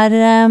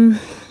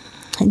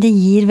det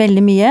gir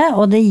veldig mye,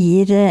 og det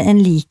gir en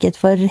likhet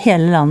for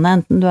hele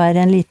landet, enten du i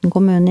en liten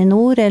kommune i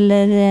nord,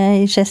 eller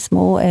i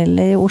Skedsmo,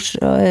 eller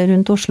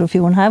rundt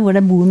Oslofjorden her, hvor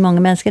det bor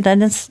mange mennesker.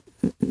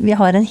 Vi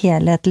har en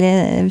helhetlig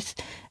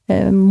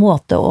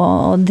måte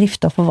å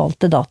drifte og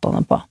forvalte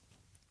dataene på.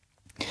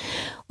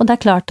 Og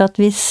det klart at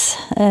hvis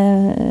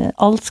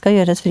alt skal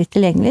gjøres fritt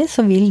tilgjengelig,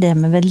 så vil det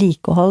med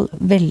vedlikehold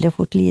veldig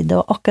fort lide.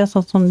 Og akkurat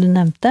sånn som du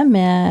nevnte,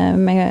 med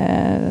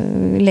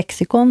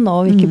leksikon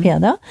og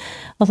Wikipedia,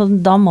 altså,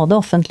 da må det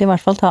offentlig i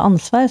hvert fall ta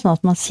ansvar, sånn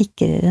at man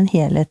sikrer en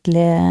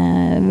helhetlig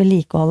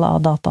vedlikehold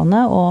av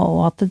dataene,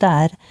 og at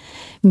det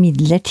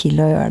midler til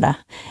å gjøre det.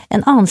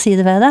 En annen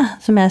side ved det,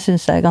 som jeg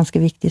synes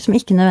ganske viktig, som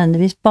ikke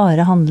nødvendigvis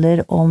bare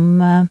handler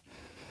om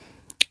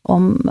i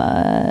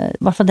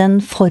hvert fall den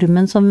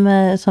formen som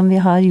vi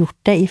har gjort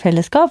det i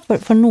fellesskap,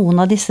 for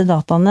noen av disse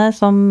dataene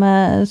som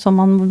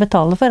man må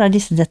betale for,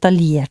 disse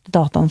detaljerte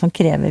dataene som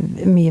krever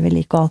mye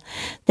vedlikehold.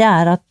 Det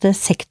at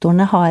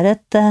sektorene har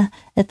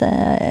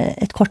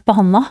et kort på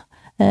hånda,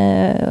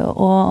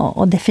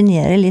 og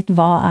definere litt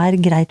hva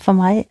greit for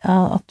meg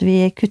at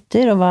vi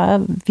kutter, og hva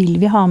vil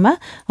vi ha med.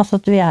 Altså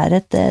at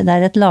det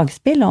et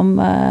lagspill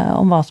om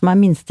hva som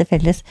minste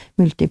felles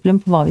multiplum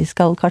på hva vi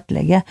skal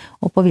kartlegge,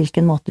 og på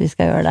hvilken måte vi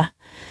skal gjøre det.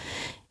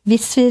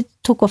 Hvis vi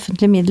tok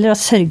offentlige midler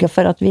og sørget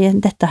for at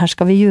dette her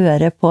skal vi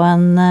gjøre på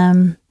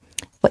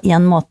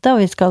en måte, og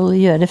vi skal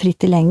gjøre det fritt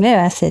tilgjengelig,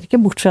 og jeg ser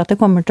ikke bort fra at det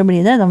kommer til å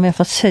bli det, da må vi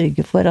få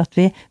sørge for at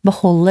vi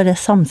beholder det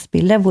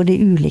samspillet hvor de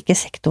ulike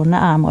sektorene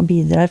med og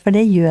bidrar, for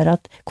det gjør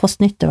at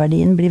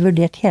kost-nytteverdien blir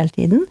vurdert hele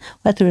tiden,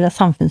 og jeg tror det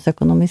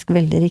samfunnsøkonomisk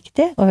veldig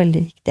riktig og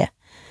veldig viktig.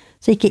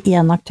 Så ikke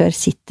en aktør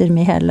sitter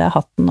med hele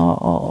hatten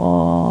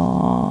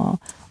og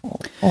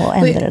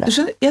endrer det.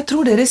 Jeg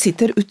tror dere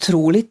sitter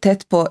utrolig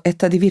tett på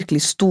et av de virkelig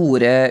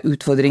store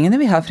utfordringene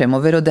vi har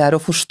fremover, og det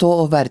å forstå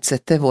og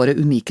verdsette våre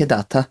unike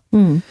data.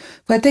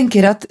 For jeg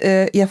tenker at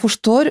jeg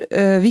forstår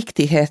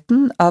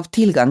viktigheten av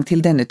tilgang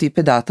til denne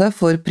type data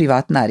for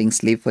privat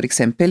næringsliv, for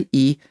eksempel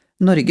i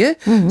Norge,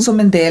 som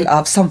en del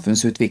av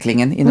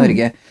samfunnsutviklingen i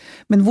Norge.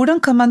 Men hvordan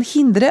kan man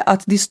hindre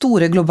at de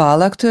store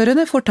globale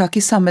aktørene får tak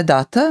i samme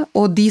data,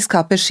 og de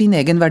skaper sin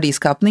egen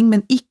verdiskapning,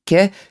 men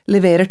ikke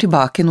leverer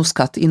tilbake noe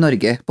skatt i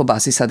Norge på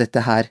basis av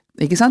dette her,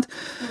 ikke sant?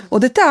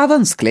 Og dette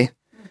vanskelig.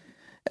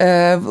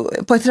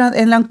 På en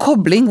eller annen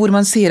kobling hvor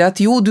man sier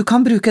at jo, du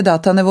kan bruke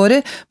dataene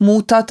våre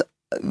mot at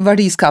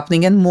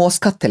verdiskapningen må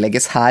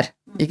skattelegges her,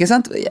 ikke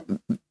sant?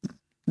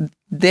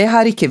 Det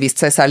har ikke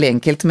vist seg særlig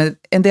enkelt med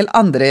en del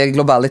andre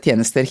globale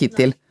tjenester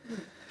hittil.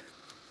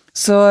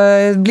 Så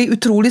det blir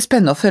utrolig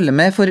spennende å følge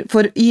med,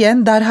 for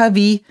igjen, der har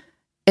vi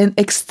en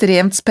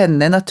ekstremt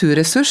spennende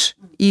naturressurs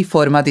i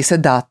form av disse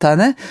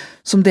dataene,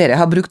 som dere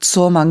har brukt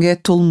så mange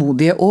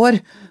tålmodige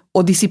år,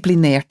 og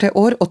disiplinerte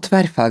år, og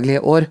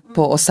tverrfaglige år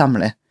på å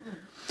samle.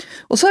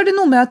 Og så det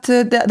noe med at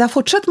det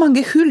fortsatt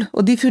mange hull,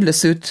 og de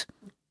fylles ut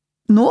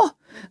nå.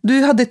 Du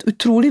hadde et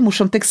utrolig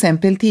morsomt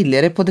eksempel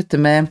tidligere på dette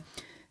med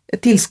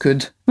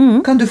tilskudd.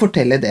 Kan du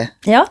fortelle det?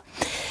 Ja.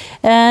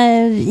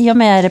 I og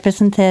med jeg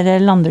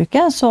representerer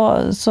landbruket,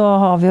 så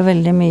har vi jo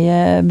veldig mye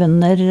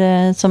bønder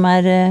som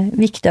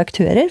viktige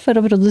aktører for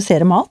å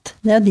produsere mat.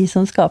 Det de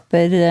som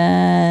skaper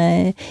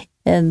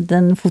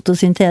den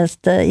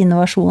fotosynteste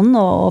innovasjonen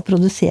og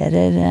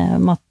produserer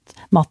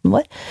maten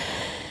vår.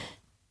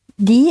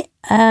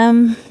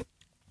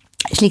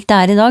 Slik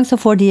det i dag, så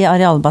får de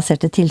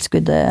arealbaserte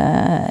tilskudd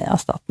av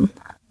staten.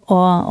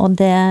 Og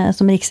det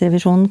som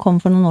Riksrevisjonen kom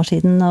for noen år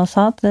siden og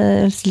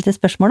stilte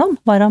spørsmål om,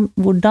 var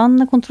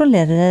hvordan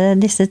kontrollere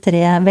disse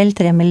vel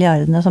 3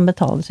 milliardene som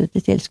betales ut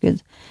i tilskudd.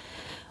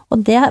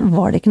 Og det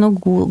var det ikke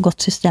noe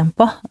godt system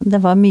på.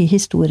 Det var mye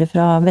historie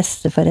fra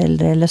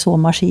besteforeldre eller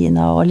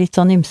såmaskiner og litt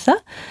sånn ymse.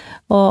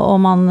 Og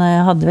man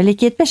hadde vel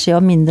ikke gitt beskjed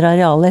om mindre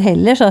arealer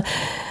heller, så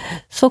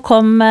Så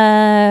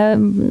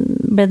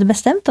ble det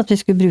bestemt at vi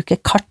skulle bruke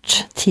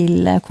kart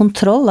til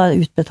kontroll av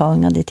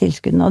utbetaling av de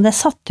tilskuddene, og det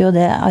satte jo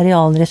det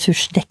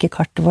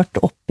arealressursdekkekartet vårt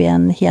opp i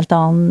en helt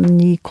annen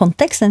ny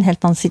kontekst, en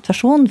helt annen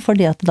situasjon,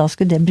 fordi at da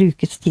skulle det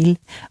brukes til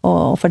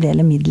å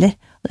fordele midler.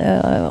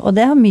 Og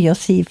det har mye å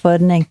si for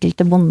den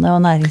enkelte bonde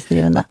og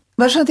næringsdrivende.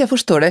 Bare sånn at jeg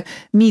forstår det,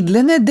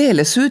 midlene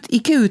deles ut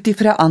ikke ut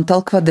ifra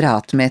antall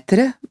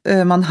kvadratmeter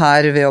man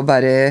har ved å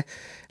bare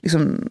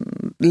liksom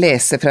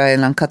lese fra en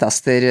eller annen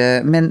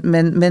kataster,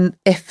 men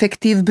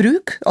effektiv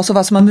bruk, altså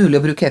hva som er mulig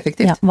å bruke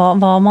effektivt. Ja,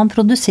 hva man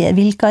produserer,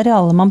 hvilke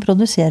arealer man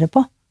produserer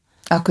på.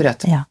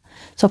 Akkurat. Ja.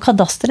 Så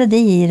kadasteret, det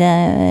gir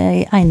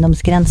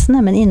eiendomsgrensene,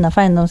 men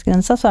innenfor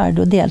eiendomsgrensa så er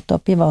det jo delt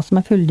opp i hva som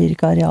er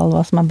fulldyrkeareal,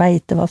 hva som er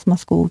beite, hva som er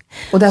skog.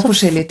 Og det er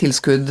forskjellige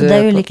tilskudd? Det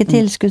er ulike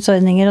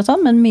tilskuddsordninger og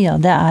sånn, men mye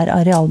av det er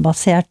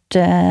arealbasert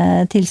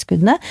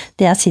tilskuddene.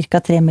 Det er ca.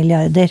 3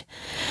 milliarder.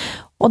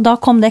 Og da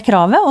kom det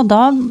kravet, og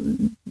da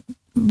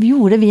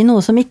gjorde vi noe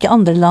som ikke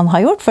andre land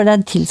har gjort, for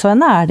det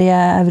tilsvarende er det i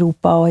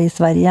Europa og i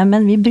Sverige,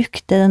 men vi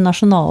brukte den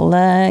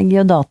nasjonale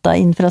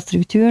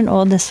geodatainfrastrukturen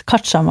og det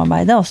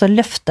kartsamarbeidet, og så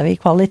løftet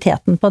vi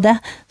kvaliteten på det,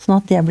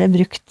 sånn at det ble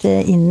brukt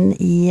inn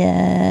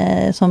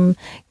som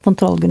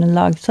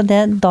kontrollgrunnlag. Så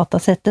det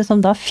datasettet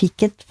som da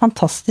fikk et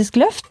fantastisk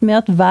løft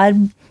med at hver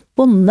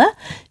bonde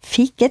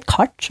fikk et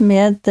kart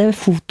med et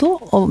foto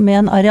og med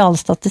en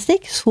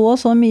arealstatistikk,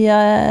 så mye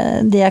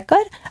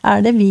dekar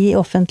er det vi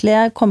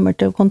offentlige kommer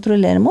til å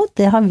kontrollere mot.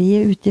 Det har vi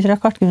ut ifra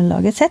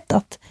kartgrunnlaget sett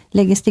at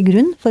legges til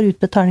grunn for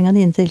utbetaling av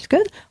dine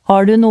tilskudd.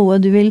 Har du noe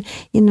du vil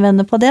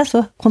innvende på det,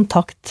 så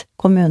kontakt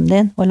kommunen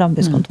din og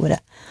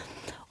landbrukskontoret.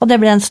 Og det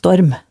ble en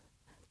storm.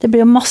 Det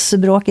ble jo masse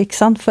bråk, ikke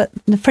sant? For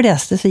de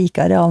fleste så gikk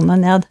arealene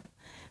ned.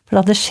 For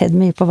det hadde skjedd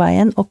mye på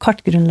veien, og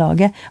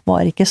kartgrunnlaget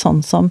var ikke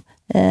sånn som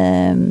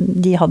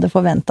de hadde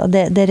forventet.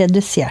 Det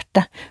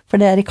reduserte, for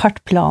det er i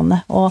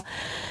kartplanet, og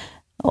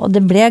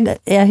det ble,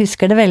 jeg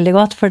husker det veldig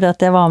godt, fordi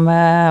at jeg var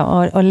med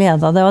og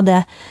ledet det, og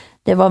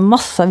det var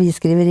masse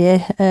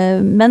avisskriverier,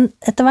 men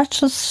etter hvert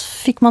så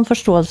fikk man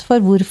forståelse for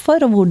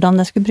hvorfor og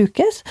hvordan det skulle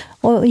brukes,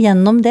 og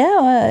gjennom det,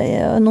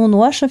 noen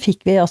år så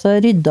fikk vi altså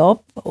ryddet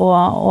opp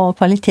og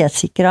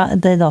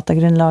kvalitetssikret det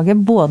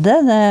datagrunnlaget,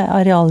 både det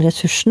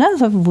arealressursene,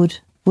 så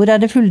hvor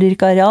er det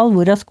fulldyrkeareal,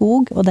 hvor er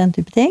skog og den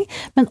type ting,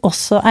 men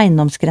også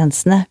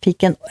eiendomsgrensene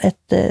fikk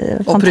et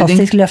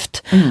fantastisk løft.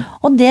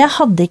 Og det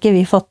hadde ikke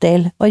vi fått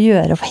til å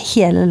gjøre for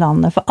hele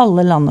landet, for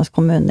alle landets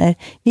kommuner.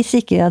 Hvis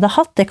ikke vi hadde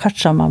hatt det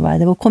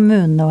kartsamarbeidet, hvor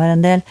kommunene var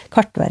en del,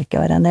 Kartverket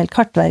var en del.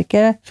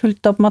 Kartverket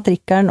fulgte opp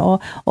matrikkelen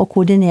og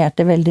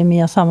koordinerte veldig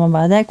mye av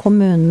samarbeidet.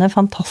 Kommunene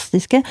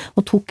fantastiske,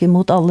 og tok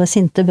imot alle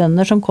sinte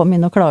bønder som kom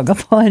inn og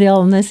klaget på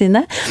arealene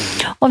sine.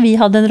 Og vi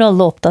hadde en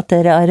rolle å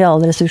oppdatere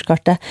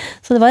arealressurskartet.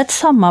 Så det var et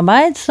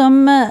samarbeid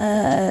som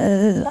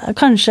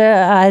kanskje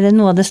er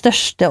noe av det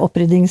største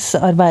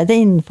oppryddingsarbeidet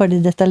innenfor det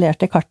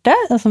detaljerte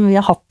kartet, som vi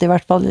har hatt i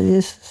hvert fall i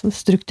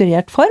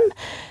strukturert form,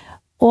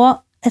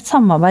 og et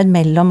samarbeid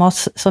mellom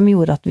oss som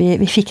gjorde at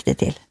vi fikk det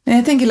til.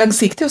 Jeg tenker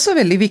langsiktig også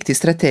veldig viktig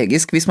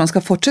strategisk. Hvis man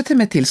skal fortsette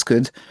med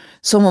tilskudd,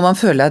 så må man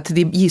føle at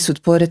de gis ut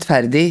på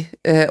rettferdig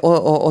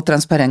og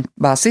transparent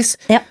basis.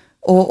 Ja.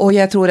 Og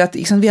jeg tror at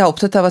vi er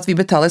opptatt av at vi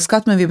betaler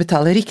skatt, men vi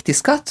betaler riktig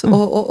skatt,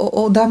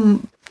 og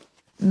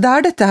da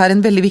er dette her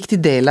en veldig viktig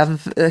del av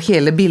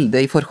hele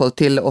bildet i forhold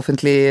til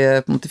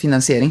offentlig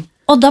finansiering.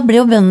 Og da ble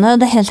jo bøndene,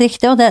 det er helt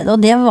riktig, og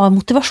det var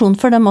motivasjon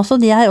for dem også.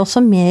 De er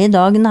også med i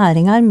dag,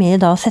 næringen er med i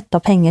dag å sette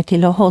av penger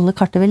til å holde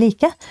kartet ved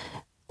like.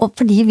 Og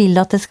for de vil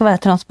at det skal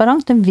være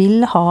transparent, de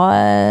vil ha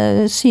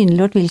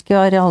synliggjort hvilke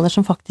arealer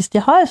som faktisk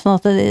de har, sånn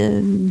at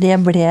det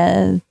ble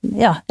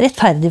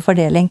rettferdig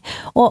fordeling.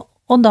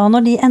 Og da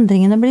når de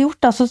endringene ble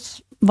gjort, da, så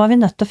var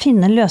vi nødt til å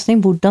finne en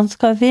løsning. Hvordan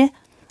skal vi,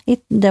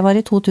 det var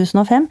i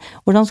 2005,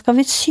 hvordan skal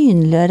vi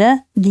synliggjøre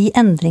de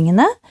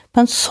endringene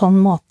på en sånn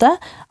måte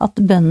at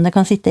bøndene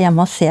kan sitte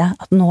hjemme og se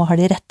at nå har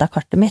de rettet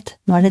kartet mitt,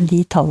 nå er det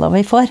de tallene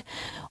vi får,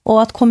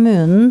 og at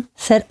kommunen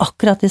ser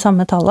akkurat de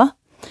samme tallene.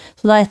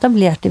 Så da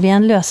etablerte vi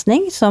en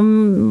løsning som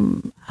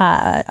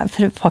er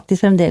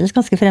faktisk fremdeles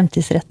ganske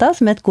fremtidsrettet,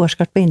 som er et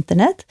gårdskart på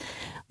internett,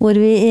 hvor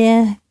vi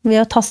ved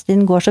å taste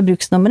inn gårds- og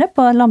bruksnummeret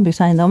på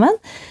landbrukseiendommen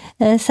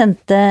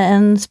sendte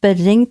en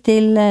spørring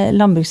til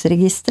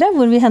landbruksregistret,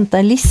 hvor vi hentet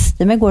en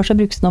liste med gårds- og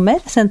bruksnummer,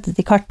 sendte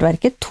til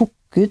Kartverket, tok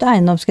ut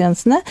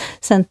eiendomsgrensene,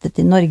 sendte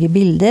til Norge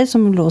Bilder,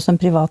 som lå som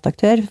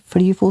privataktør,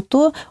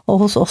 flyfoto,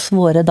 og hos oss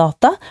våre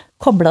data,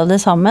 koblet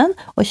det sammen,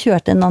 og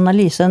kjørte en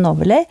analyse og en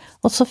overlay,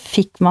 og så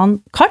fikk man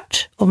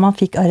kart, og man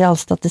fikk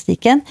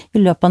arealstatistikken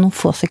i løpet av noen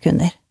få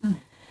sekunder.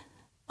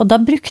 Og da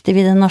brukte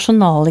vi den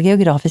nasjonale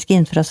geografiske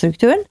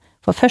infrastrukturen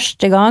for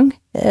første gang,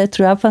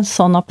 tror jeg, på en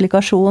sånn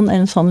applikasjon,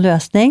 en sånn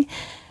løsning,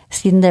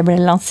 siden det ble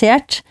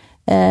lansert,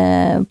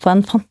 på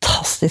en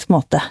fantastisk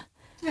måte.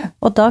 Ja.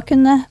 Og da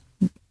kunne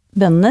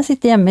bøndene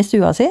sitte hjemme i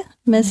stua si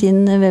med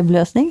sin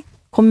webløsning.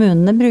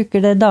 Kommunene bruker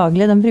det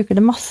daglig, de bruker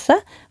det masse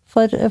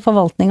for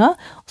forvaltninga,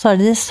 og så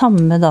er det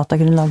samme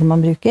datagrunnlaget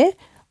man bruker,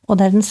 og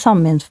det er den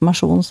samme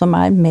informasjonen som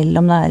er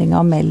mellom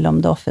næringa og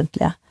mellom det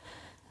offentlige.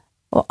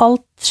 Og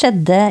alt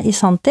skjedde i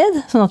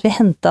sanntid, sånn at vi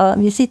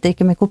sitter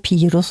ikke med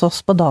kopier hos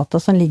oss på data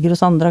som ligger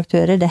hos andre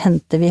aktører, det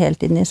henter vi hele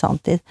tiden i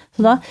sanntid.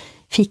 Så da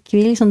fikk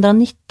vi liksom dra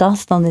nytte av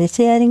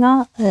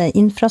standardiseringa,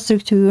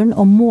 infrastrukturen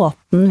og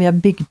måten vi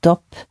har bygd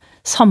opp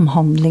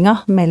samhandlinga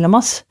mellom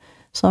oss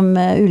som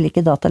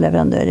ulike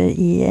dataleverandører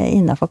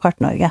innenfor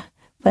Kart-Norge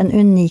på en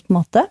unik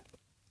måte.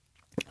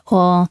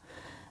 Og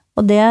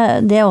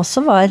det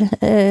også var,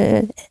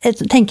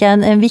 tenker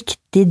jeg, en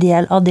viktig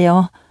del av det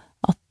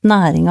at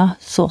næringa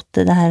så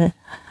til det her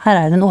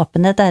det en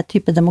åpenhet, det et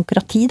type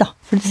demokrati da,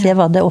 for du ser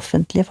hva det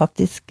offentlige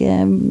faktisk,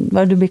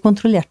 hva du blir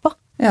kontrollert på.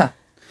 Ja.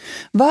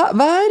 Hva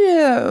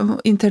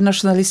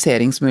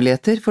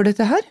internasjonaliseringsmuligheter for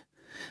dette her?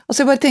 Altså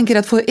jeg bare tenker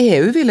at for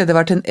EU ville det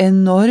vært en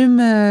enorm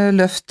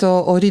løft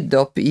å rydde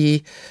opp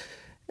i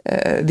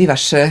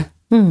diverse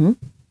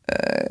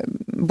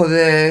både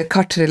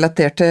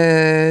kartrelaterte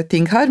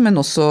ting her,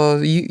 men også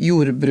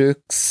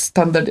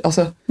jordbruksstandard,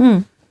 altså...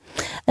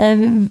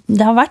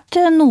 Det har vært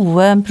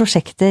noen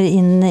prosjekter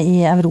inn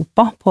i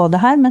Europa på det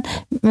her, men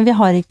vi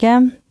har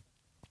ikke,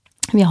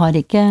 hva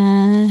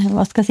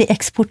skal jeg si,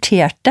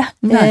 eksportert det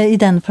i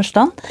den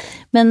forstand.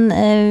 Men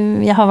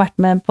jeg har vært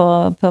med på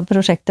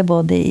prosjekter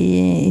både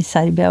i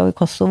Serbia og i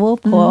Kosovo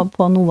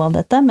på noe av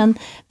dette, men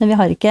vi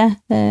har ikke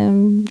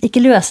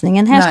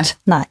løsningen helt.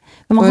 Nei.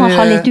 Men man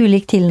har litt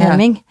ulik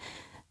tilnærming. Ja.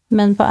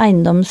 Men på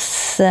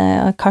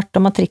eiendomskart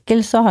og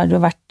matrikkel så har det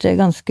jo vært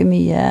ganske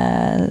mye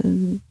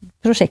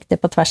prosjekter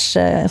på tvers,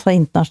 så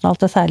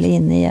internasjonalt og særlig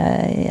inne i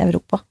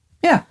Europa.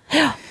 Ja.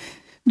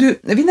 Du,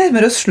 vi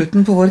nærmer oss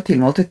slutten på vår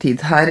tilmålte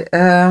tid her.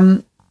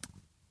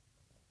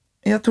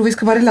 Jeg tror vi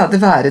skal bare la det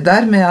være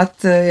der med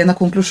at en av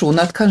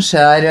konklusjonene at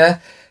kanskje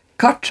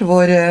kart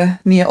vår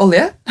nye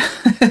olje.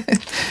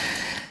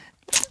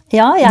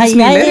 Ja, nei,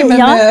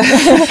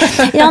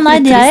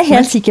 det jeg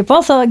helt sikker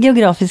på. Så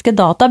geografiske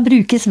data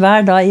brukes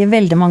hver dag i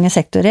veldig mange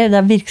sektorer.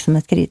 Det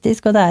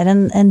virksomhetskritisk, og det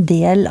en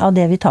del av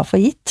det vi tar for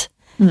gitt.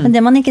 Men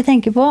det man ikke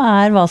tenker på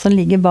hva som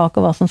ligger bak,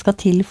 og hva som skal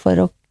til for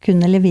å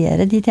kunne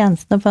levere de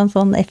tjenestene på en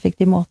sånn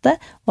effektiv måte,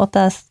 og at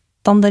det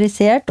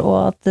standardisert,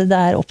 og at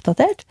det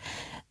oppdatert.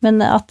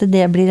 Men at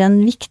det blir en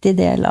viktig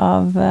del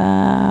av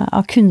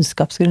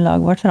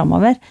kunnskapsgrunnlaget vårt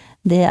fremover,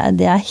 det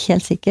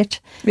helt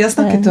sikkert. Vi har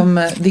snakket om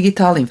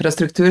digital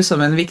infrastruktur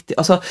som en viktig,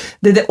 altså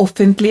det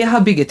offentlige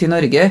har bygget i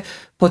Norge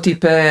på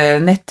type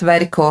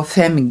nettverk og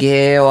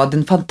 5G og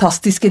den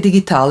fantastiske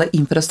digitale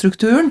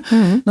infrastrukturen.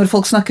 Når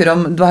folk snakker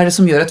om hva det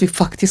som gjør at vi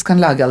faktisk kan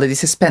lage alle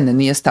disse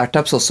spennende nye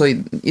startups også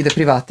i det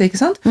private,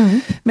 ikke sant?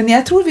 Men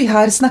jeg tror vi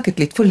har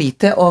snakket litt for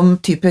lite om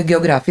type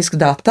geografisk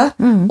data,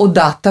 og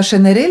data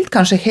generelt,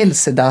 kanskje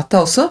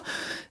helsedata også,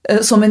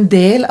 som en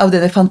del av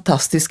denne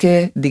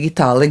fantastiske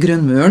digitale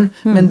grunnmuren,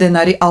 men den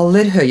i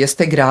aller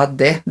høyeste grad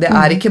det. Det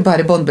ikke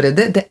bare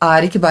båndbredde, det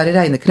ikke bare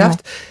regnekraft,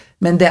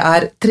 men det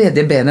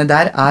tredje benet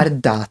der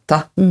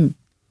data.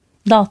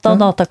 Data og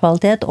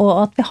datakvalitet,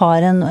 og at vi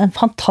har en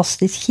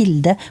fantastisk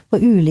kilde på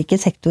ulike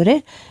sektorer.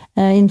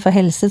 Innenfor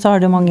helse så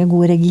har det mange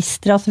gode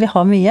registre, altså vi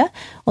har mye.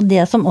 Og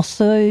det som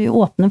også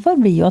åpner for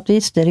blir jo at vi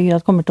i større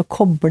grad kommer til å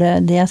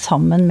koble det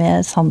sammen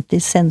med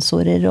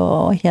samtidssensorer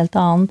og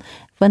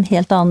på en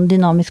helt annen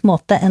dynamisk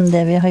måte enn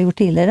det vi har gjort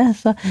tidligere.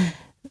 Så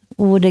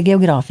hvor det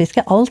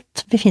geografiske,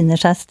 alt befinner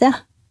seg et sted.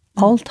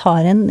 Alt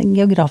har en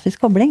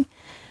geografisk kobling.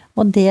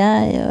 Og det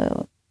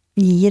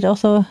gir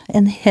også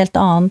en helt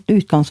annet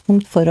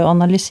utgangspunkt for å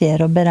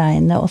analysere og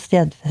beregne og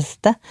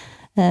stedfeste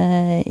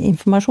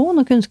informasjon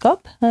og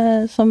kunnskap,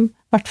 som i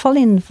hvert fall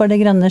innenfor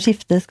det grønne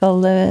skiftet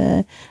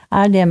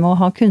det med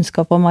å ha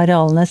kunnskap om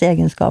arealenes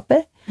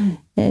egenskaper,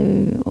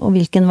 og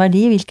hvilken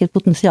verdi, hvilket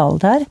potensial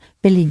det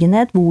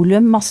beliggenhet,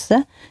 volum,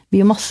 masse.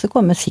 Biomasse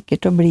kommer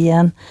sikkert til å bli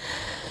en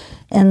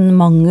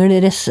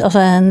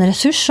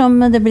ressurs som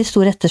det blir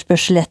stor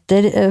etterspørsel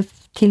etter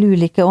til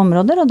ulike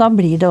områder, og da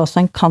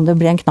kan det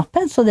bli en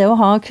knapphet. Så det å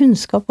ha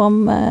kunnskap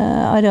om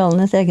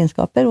arealenes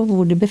egenskaper og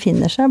hvor de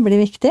befinner seg blir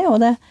viktig, og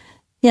det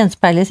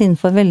gjenspeiles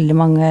innenfor veldig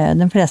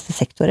de fleste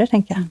sektorer,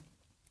 tenker jeg.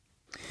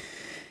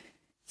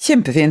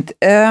 Kjempefint.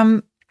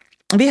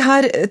 Vi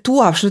har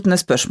 2 avsluttende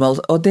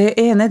spørsmål, og det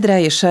ene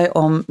dreier seg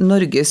om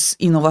Norges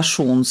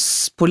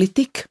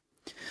innovasjonspolitikk.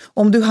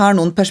 Om du har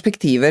noen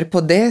perspektiver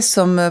på det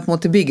som på en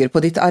måte bygger på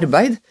ditt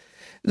arbeid.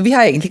 Vi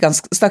har egentlig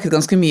snakket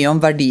ganske mye om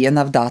verdien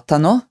av data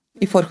nå,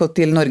 i forhold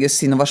til Norges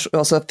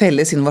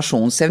felles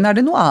innovasjonsevne.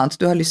 Det noe annet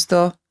du har lyst til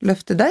å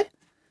løfte der?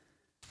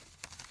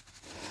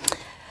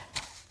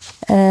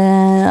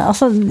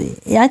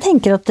 Jeg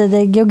tenker at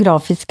det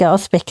geografiske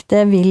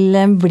aspektet vil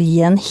bli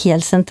en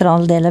helt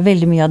sentral del av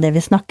veldig mye av det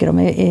vi snakker om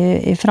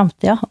i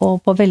fremtiden, og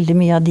på veldig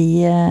mye av de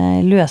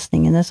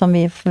løsningene som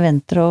vi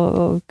forventer å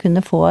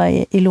kunne få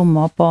i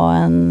lomma på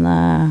en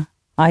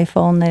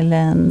iPhone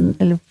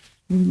eller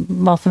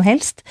hva som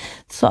helst,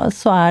 så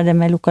det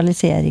med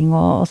lokalisering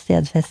og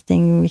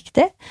stedfesting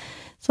viktig.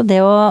 Så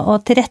det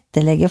å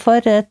tilrettelegge for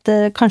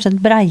kanskje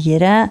et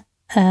bredere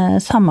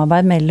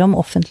samarbeid mellom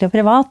offentlig og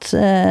privat,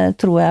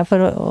 tror jeg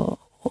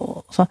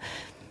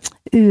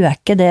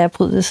øke det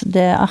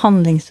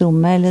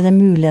handlingsrommet, eller det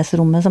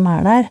mulighetsrommet som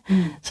der,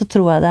 så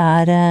tror jeg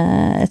det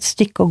et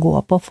stykke å gå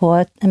på å få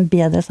en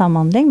bedre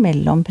samhandling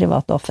mellom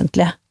private og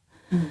offentlige.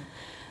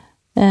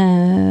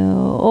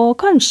 Og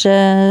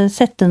kanskje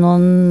sette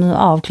noen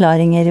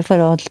avklaringer I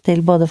forhold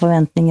til både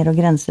forventninger og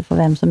grenser for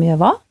hvem som gjør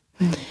hva.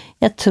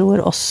 Jeg tror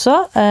også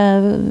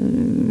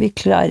vi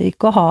klarer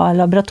ikke å ha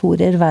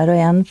laboratorier hver og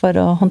en for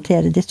å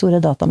håndtere de store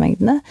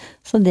datamengdene,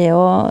 så det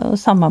å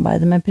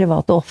samarbeide med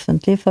private og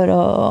offentlige for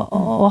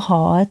å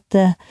ha et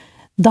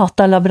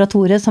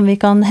datalaboratorie som vi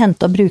kan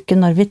hente og bruke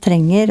når vi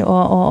trenger,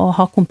 og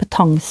ha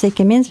kompetanse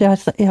ikke minst. Vi har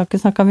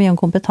ikke snakket mye om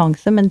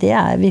kompetanse, men det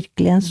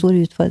virkelig en stor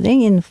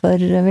utfordring innenfor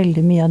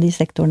veldig mye av de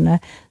sektorene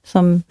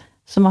som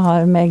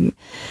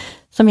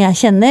jeg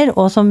kjenner,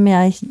 og som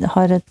jeg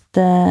har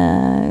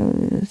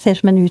ser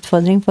som en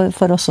utfordring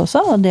for oss også,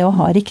 og det å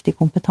ha riktig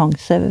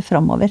kompetanse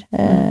fremover.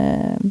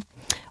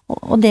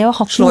 Og det å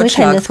ha noe I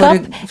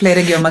fellesskap. For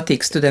flere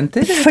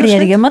geomatikkstudenter?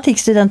 Flere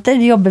geomatikkstudenter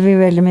jobber vi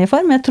veldig mye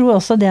for, men jeg tror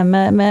også det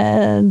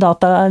med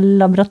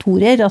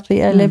datalaboratorier, at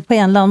vi eller på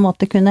en eller annen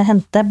måte kunne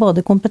hente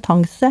både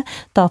kompetanse,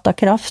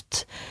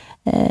 datakraft,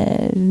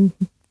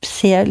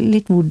 se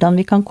litt hvordan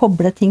vi kan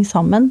koble ting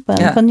sammen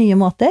på nye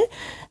måter.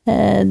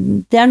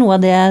 Det noe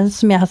av det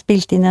som jeg har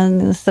spilt inn I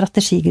en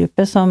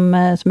strategigruppe som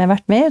jeg har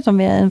vært med I,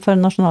 for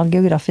nasjonal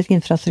geografisk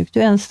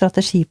infrastruktur, en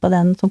strategi på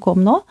den som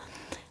kom nå,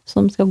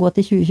 som skal gå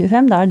til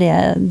 2025, da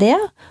det,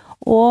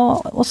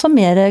 og også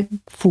mer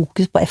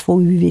fokus på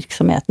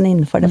FoU-virksomheten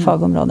innenfor det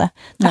fagområdet.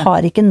 Det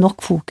har ikke nok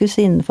fokus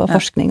innenfor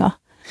forskninga.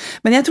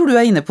 Men jeg tror du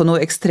inne på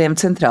noe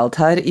ekstremt sentralt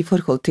her I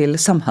forhold til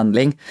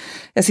samhandling.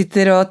 Jeg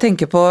sitter og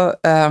tenker på,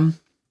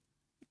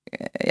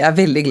 jeg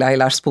veldig glad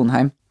I Lars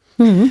Sponheim.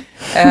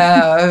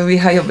 Vi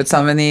har jobbet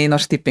sammen I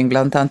Norsk Tipping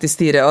blant annet I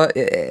styret, og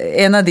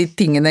en av de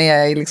tingene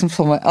jeg liksom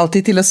får meg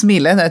alltid til å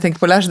smile når jeg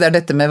tenker på Lars, det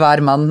dette med hver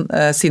mann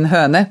sin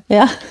høne.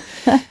 Ja.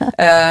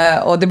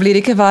 Og det blir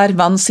ikke hver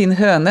mann sin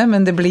høne,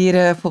 men det blir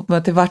på en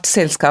måte hvert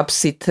selskap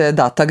sitt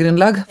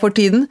datagrunnlag for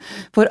tiden,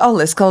 for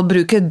alle skal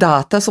bruke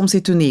data som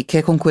sitt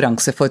unike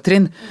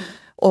konkurransefortrinn.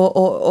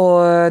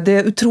 Og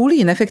det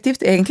utrolig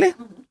ineffektivt egentlig.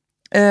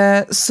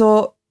 Så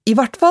I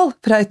hvert fall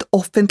fra et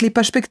offentlig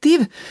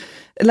perspektiv,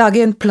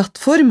 lage en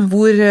plattform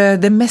hvor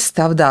det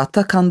meste av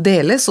data kan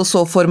deles, og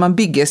så får man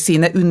bygge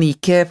sine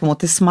unike, på en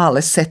måte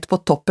smale sett på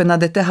toppen av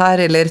dette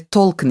her, eller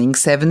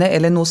tolkningsevne,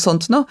 eller noe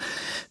sånt nå,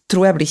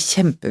 tror jeg blir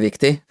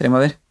kjempeviktig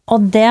fremover. Og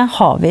det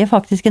har vi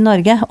faktisk I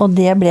Norge, og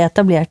det ble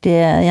etablert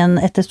igjen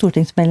etter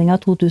stortingsmeldingen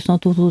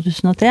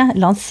 2002-2003,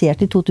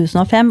 lansert I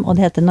 2005, og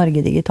det heter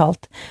Norge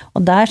Digitalt.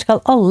 Og der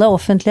skal alle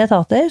offentlige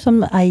etater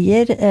som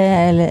eier,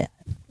 eller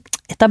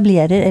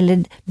etablerer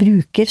eller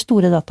bruker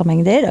store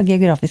datamengder av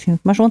geografisk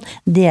informasjon,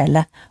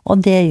 dele. Og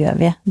det gjør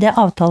vi. Det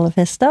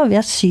avtalefestet, og vi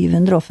har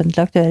 700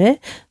 offentlige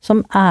aktører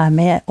som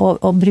med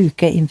å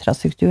bruke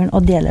infrastrukturen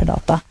og deler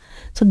data.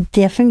 Så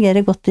det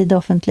fungerer godt I det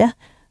offentlige.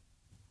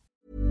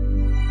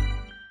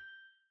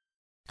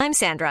 I'm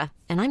Sandra,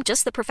 and I'm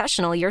just the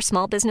professional your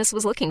small business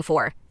was looking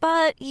for.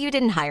 But you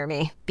didn't hire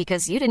me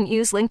because you didn't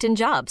use LinkedIn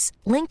Jobs.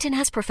 LinkedIn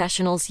has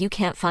professionals you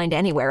can't find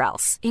anywhere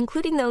else,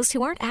 including those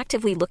who aren't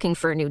actively looking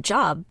for a new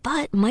job,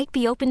 but might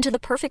be open to the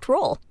perfect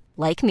role,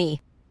 like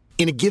me.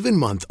 In a given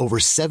month, over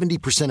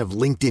 70% of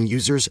LinkedIn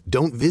users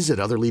don't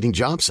visit other leading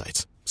job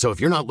sites. So if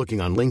you're not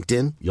looking on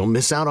LinkedIn, you'll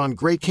miss out on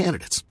great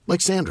candidates,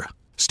 like Sandra.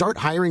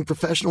 Start hiring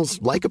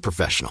professionals like a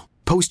professional.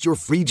 Post your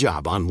free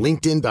job on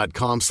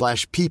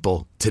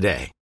linkedin.com/people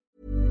today.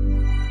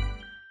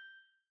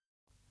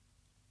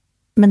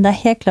 Men det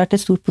helt klart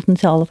et stort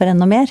potensial for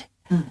enda mer.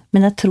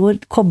 Men jeg tror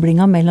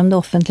koblingen mellom det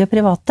offentlige og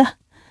private,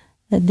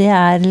 det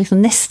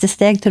liksom neste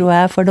steg, tror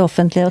jeg, for det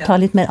offentlige å ta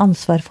litt mer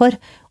ansvar for,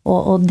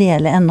 og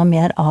dele enda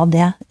mer av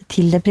det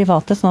til det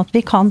private, sånn at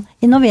vi kan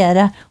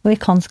innovere, og vi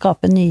kan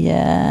skape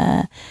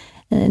nye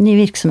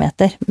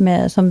virksomheter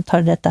som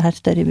tar dette her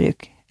større I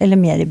bruk, eller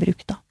mer I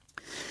bruk da.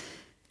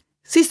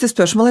 Siste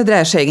spørsmålet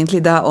dreier seg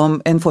egentlig da om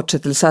en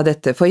fortsettelse av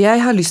dette, for jeg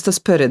har lyst til å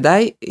spørre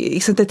deg,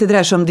 dette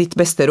dreier seg om ditt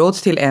beste råd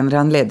til en eller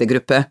annen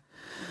ledergruppe,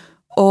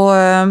 og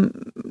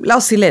la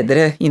oss si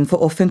ledere innenfor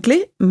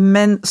offentlig,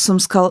 men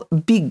som skal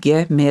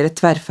bygge mer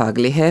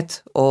tverrfaglighet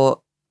og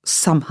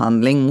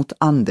samhandling mot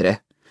andre.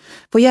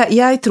 For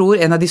jeg tror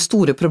en av de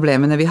store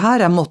problemene vi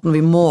har måten vi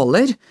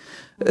måler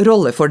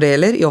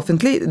rollefordeler I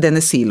offentlig, denne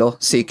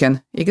silo-syken,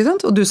 ikke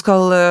sant? Og du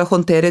skal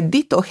håndtere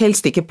ditt og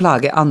helst ikke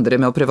plage andre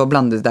med å prøve å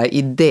blande deg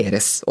I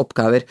deres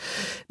oppgaver.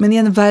 Men I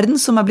en verden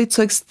som har blitt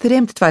så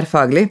ekstremt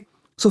tverrfaglig,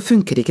 så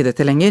funker ikke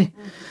dette lenger.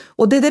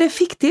 Og det dere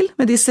fikk til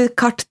med disse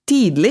kart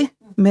tidlig,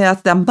 med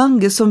at det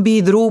mange som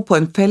bidro på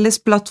en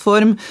felles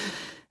plattform,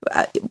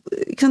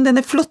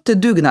 denne flotte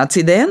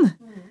dugnadsideen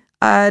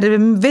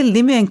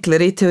veldig mye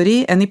enklere I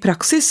teori enn I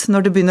praksis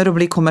når det begynner å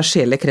bli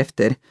kommersielle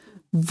krefter.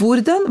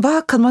 Hva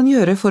kan man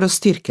gjøre for å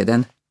styrke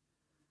den?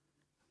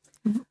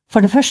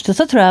 For det første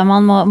så tror jeg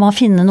man må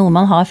finne noe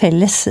man har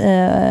felles,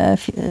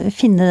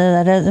 finne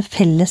det der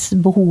felles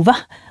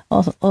behovet,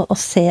 og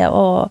se,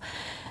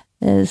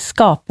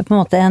 skape på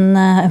en måte en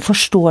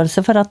forståelse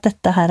for at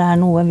dette her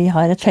noe vi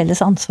har et felles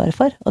ansvar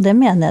for, og det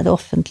mener jeg det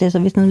offentlige, så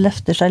hvis man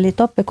løfter seg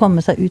litt opp,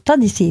 komme seg ut av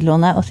de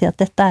siloene og si at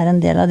dette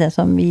en del av det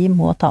som vi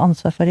må ta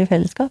ansvar for i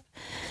fellesskap.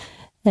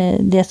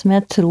 Det som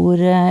jeg tror,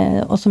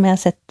 og som jeg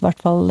har sett i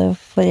hvert fall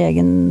for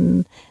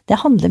egen,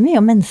 det handler mye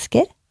om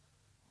mennesker.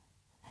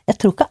 Jeg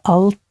tror ikke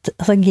alt,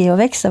 altså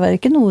GeoVex, det var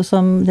ikke noe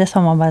som, det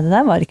samarbeidet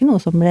der var ikke noe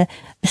som ble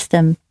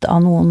bestemt av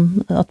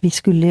noen at vi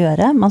skulle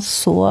gjøre. Man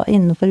så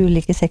innenfor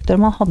ulike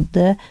sektorer, man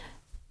hadde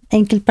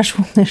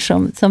enkeltpersoner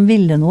som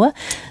ville noe,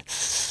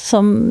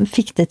 som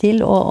fikk det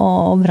til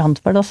og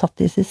brant for det og satt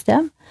det i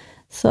system.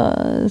 Så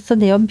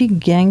det å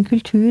bygge en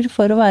kultur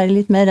for å være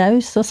litt mer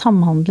raus og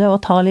samhandle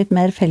og ta litt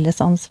mer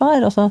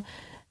fellesansvar, og så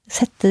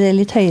sette det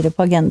litt høyere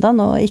på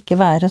agendaen og ikke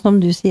være, som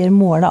du sier,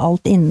 måle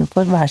alt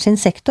innenfor hver sin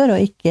sektor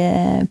og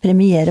ikke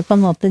premiere på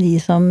en måte de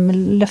som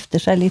løfter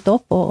seg litt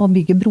opp og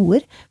bygger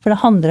broer. For det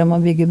handler om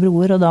å bygge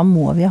broer, og da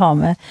må vi ha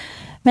med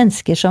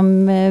mennesker som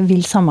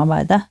vil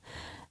samarbeide.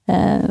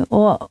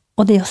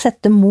 Og det å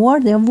sette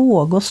mål, det å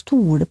våge å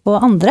stole på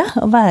andre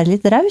og være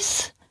litt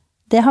raus,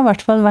 det har i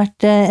hvert fall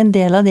vært en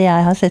del av det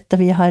jeg har sett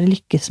at vi har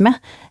lykkes med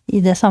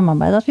i det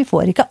samarbeidet, at vi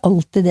får ikke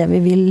alltid det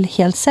vi vil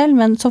helt selv,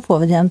 men så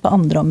får vi det igjen på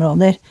andre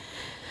områder.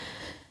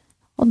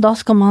 Og da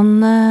skal man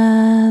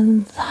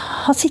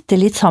ha sittet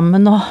litt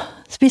sammen og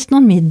spist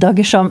noen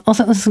middager sammen, og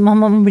så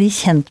man må bli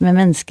kjent med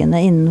menneskene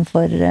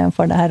innenfor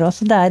det her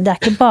også. Det er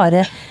ikke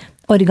bare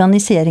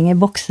organisering i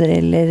bokser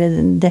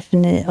eller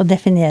å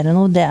definere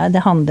noe,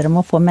 det handler om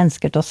å få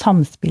mennesker til å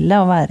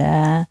samspille og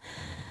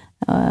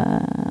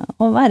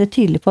være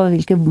tydelig på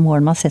hvilke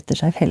mål man setter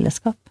seg i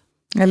fellesskap.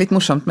 Det litt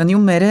morsomt, men jo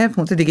mer på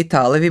en måte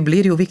digitale vi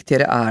blir, jo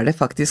viktigere det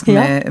faktisk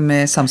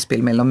med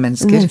samspill mellom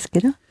mennesker.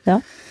 Mennesker,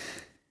 ja.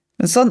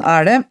 Men sånn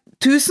det.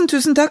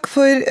 Tusen takk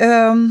for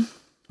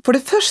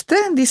det første,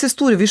 disse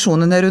store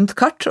visjonene rundt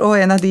kart, og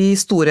en av de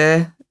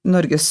store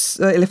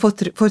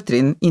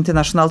fortrinn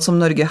internasjonalt som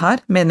Norge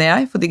har, mener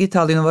jeg, for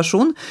digital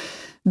innovasjon.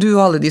 Du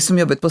og alle de som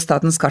jobbet på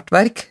Statens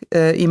kartverk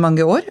i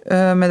mange år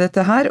med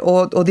dette her,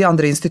 og de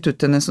andre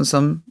instituttene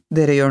som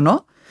dere gjør nå.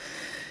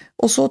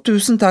 Og så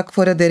tusen takk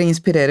for at dere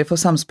inspirerer for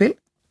samspill,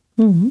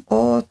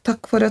 og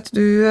takk for at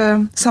du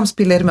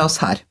samspiller med oss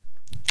her.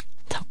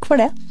 Takk for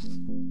det.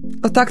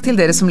 Og takk til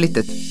dere som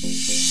lyttet.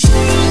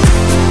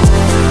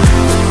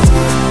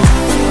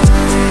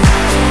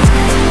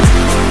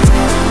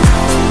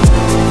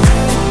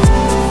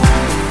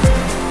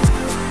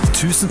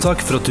 Tusen takk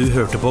for at du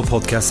hørte på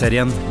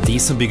podcastserien De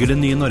som bygger det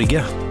nye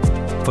Norge.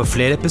 For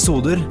flere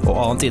episoder og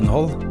annet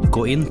innhold,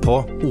 gå inn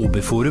på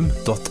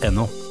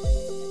obforum.no.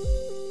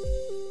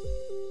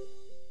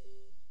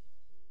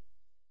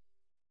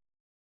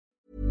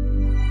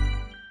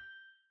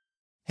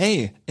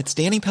 Hey, it's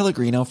Danny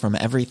Pellegrino from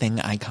Everything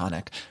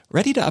Iconic.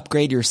 Ready to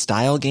upgrade your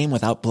style game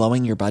without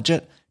blowing your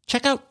budget?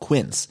 Check out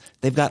Quince.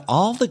 They've got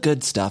all the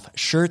good stuff,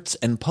 shirts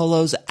and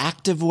polos,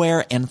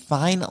 activewear, and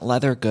fine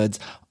leather goods,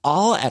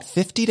 all at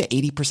 50 to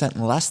 80%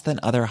 less than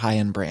other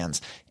high-end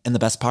brands. And the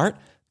best part?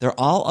 They're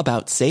all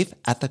about safe,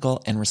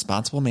 ethical, and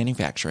responsible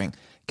manufacturing.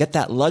 Get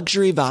that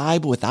luxury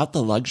vibe without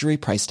the luxury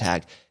price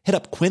tag. Hit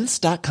up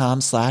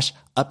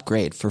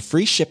quince.com/upgrade for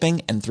free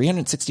shipping and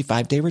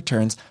 365-day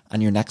returns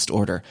on your next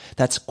order.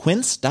 That's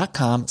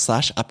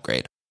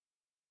quince.com/upgrade.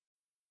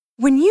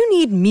 When you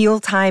need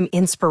mealtime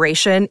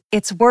inspiration,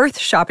 it's worth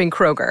shopping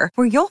Kroger,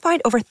 where you'll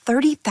find over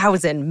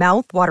 30,000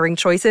 mouth-watering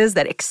choices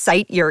that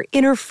excite your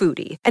inner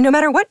foodie. And no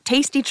matter what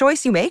tasty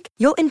choice you make,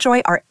 you'll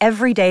enjoy our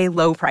everyday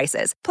low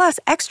prices, plus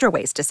extra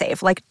ways to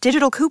save, like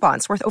digital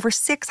coupons worth over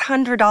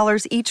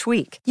 $600 each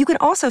week. You can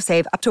also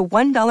save up to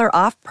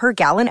 $1 off per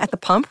gallon at the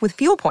pump with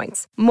fuel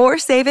points. More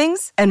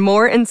savings and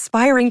more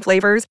inspiring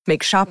flavors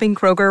make shopping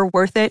Kroger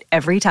worth it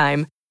every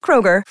time.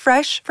 Kroger,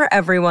 fresh for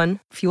everyone.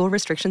 Fuel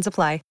restrictions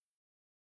apply.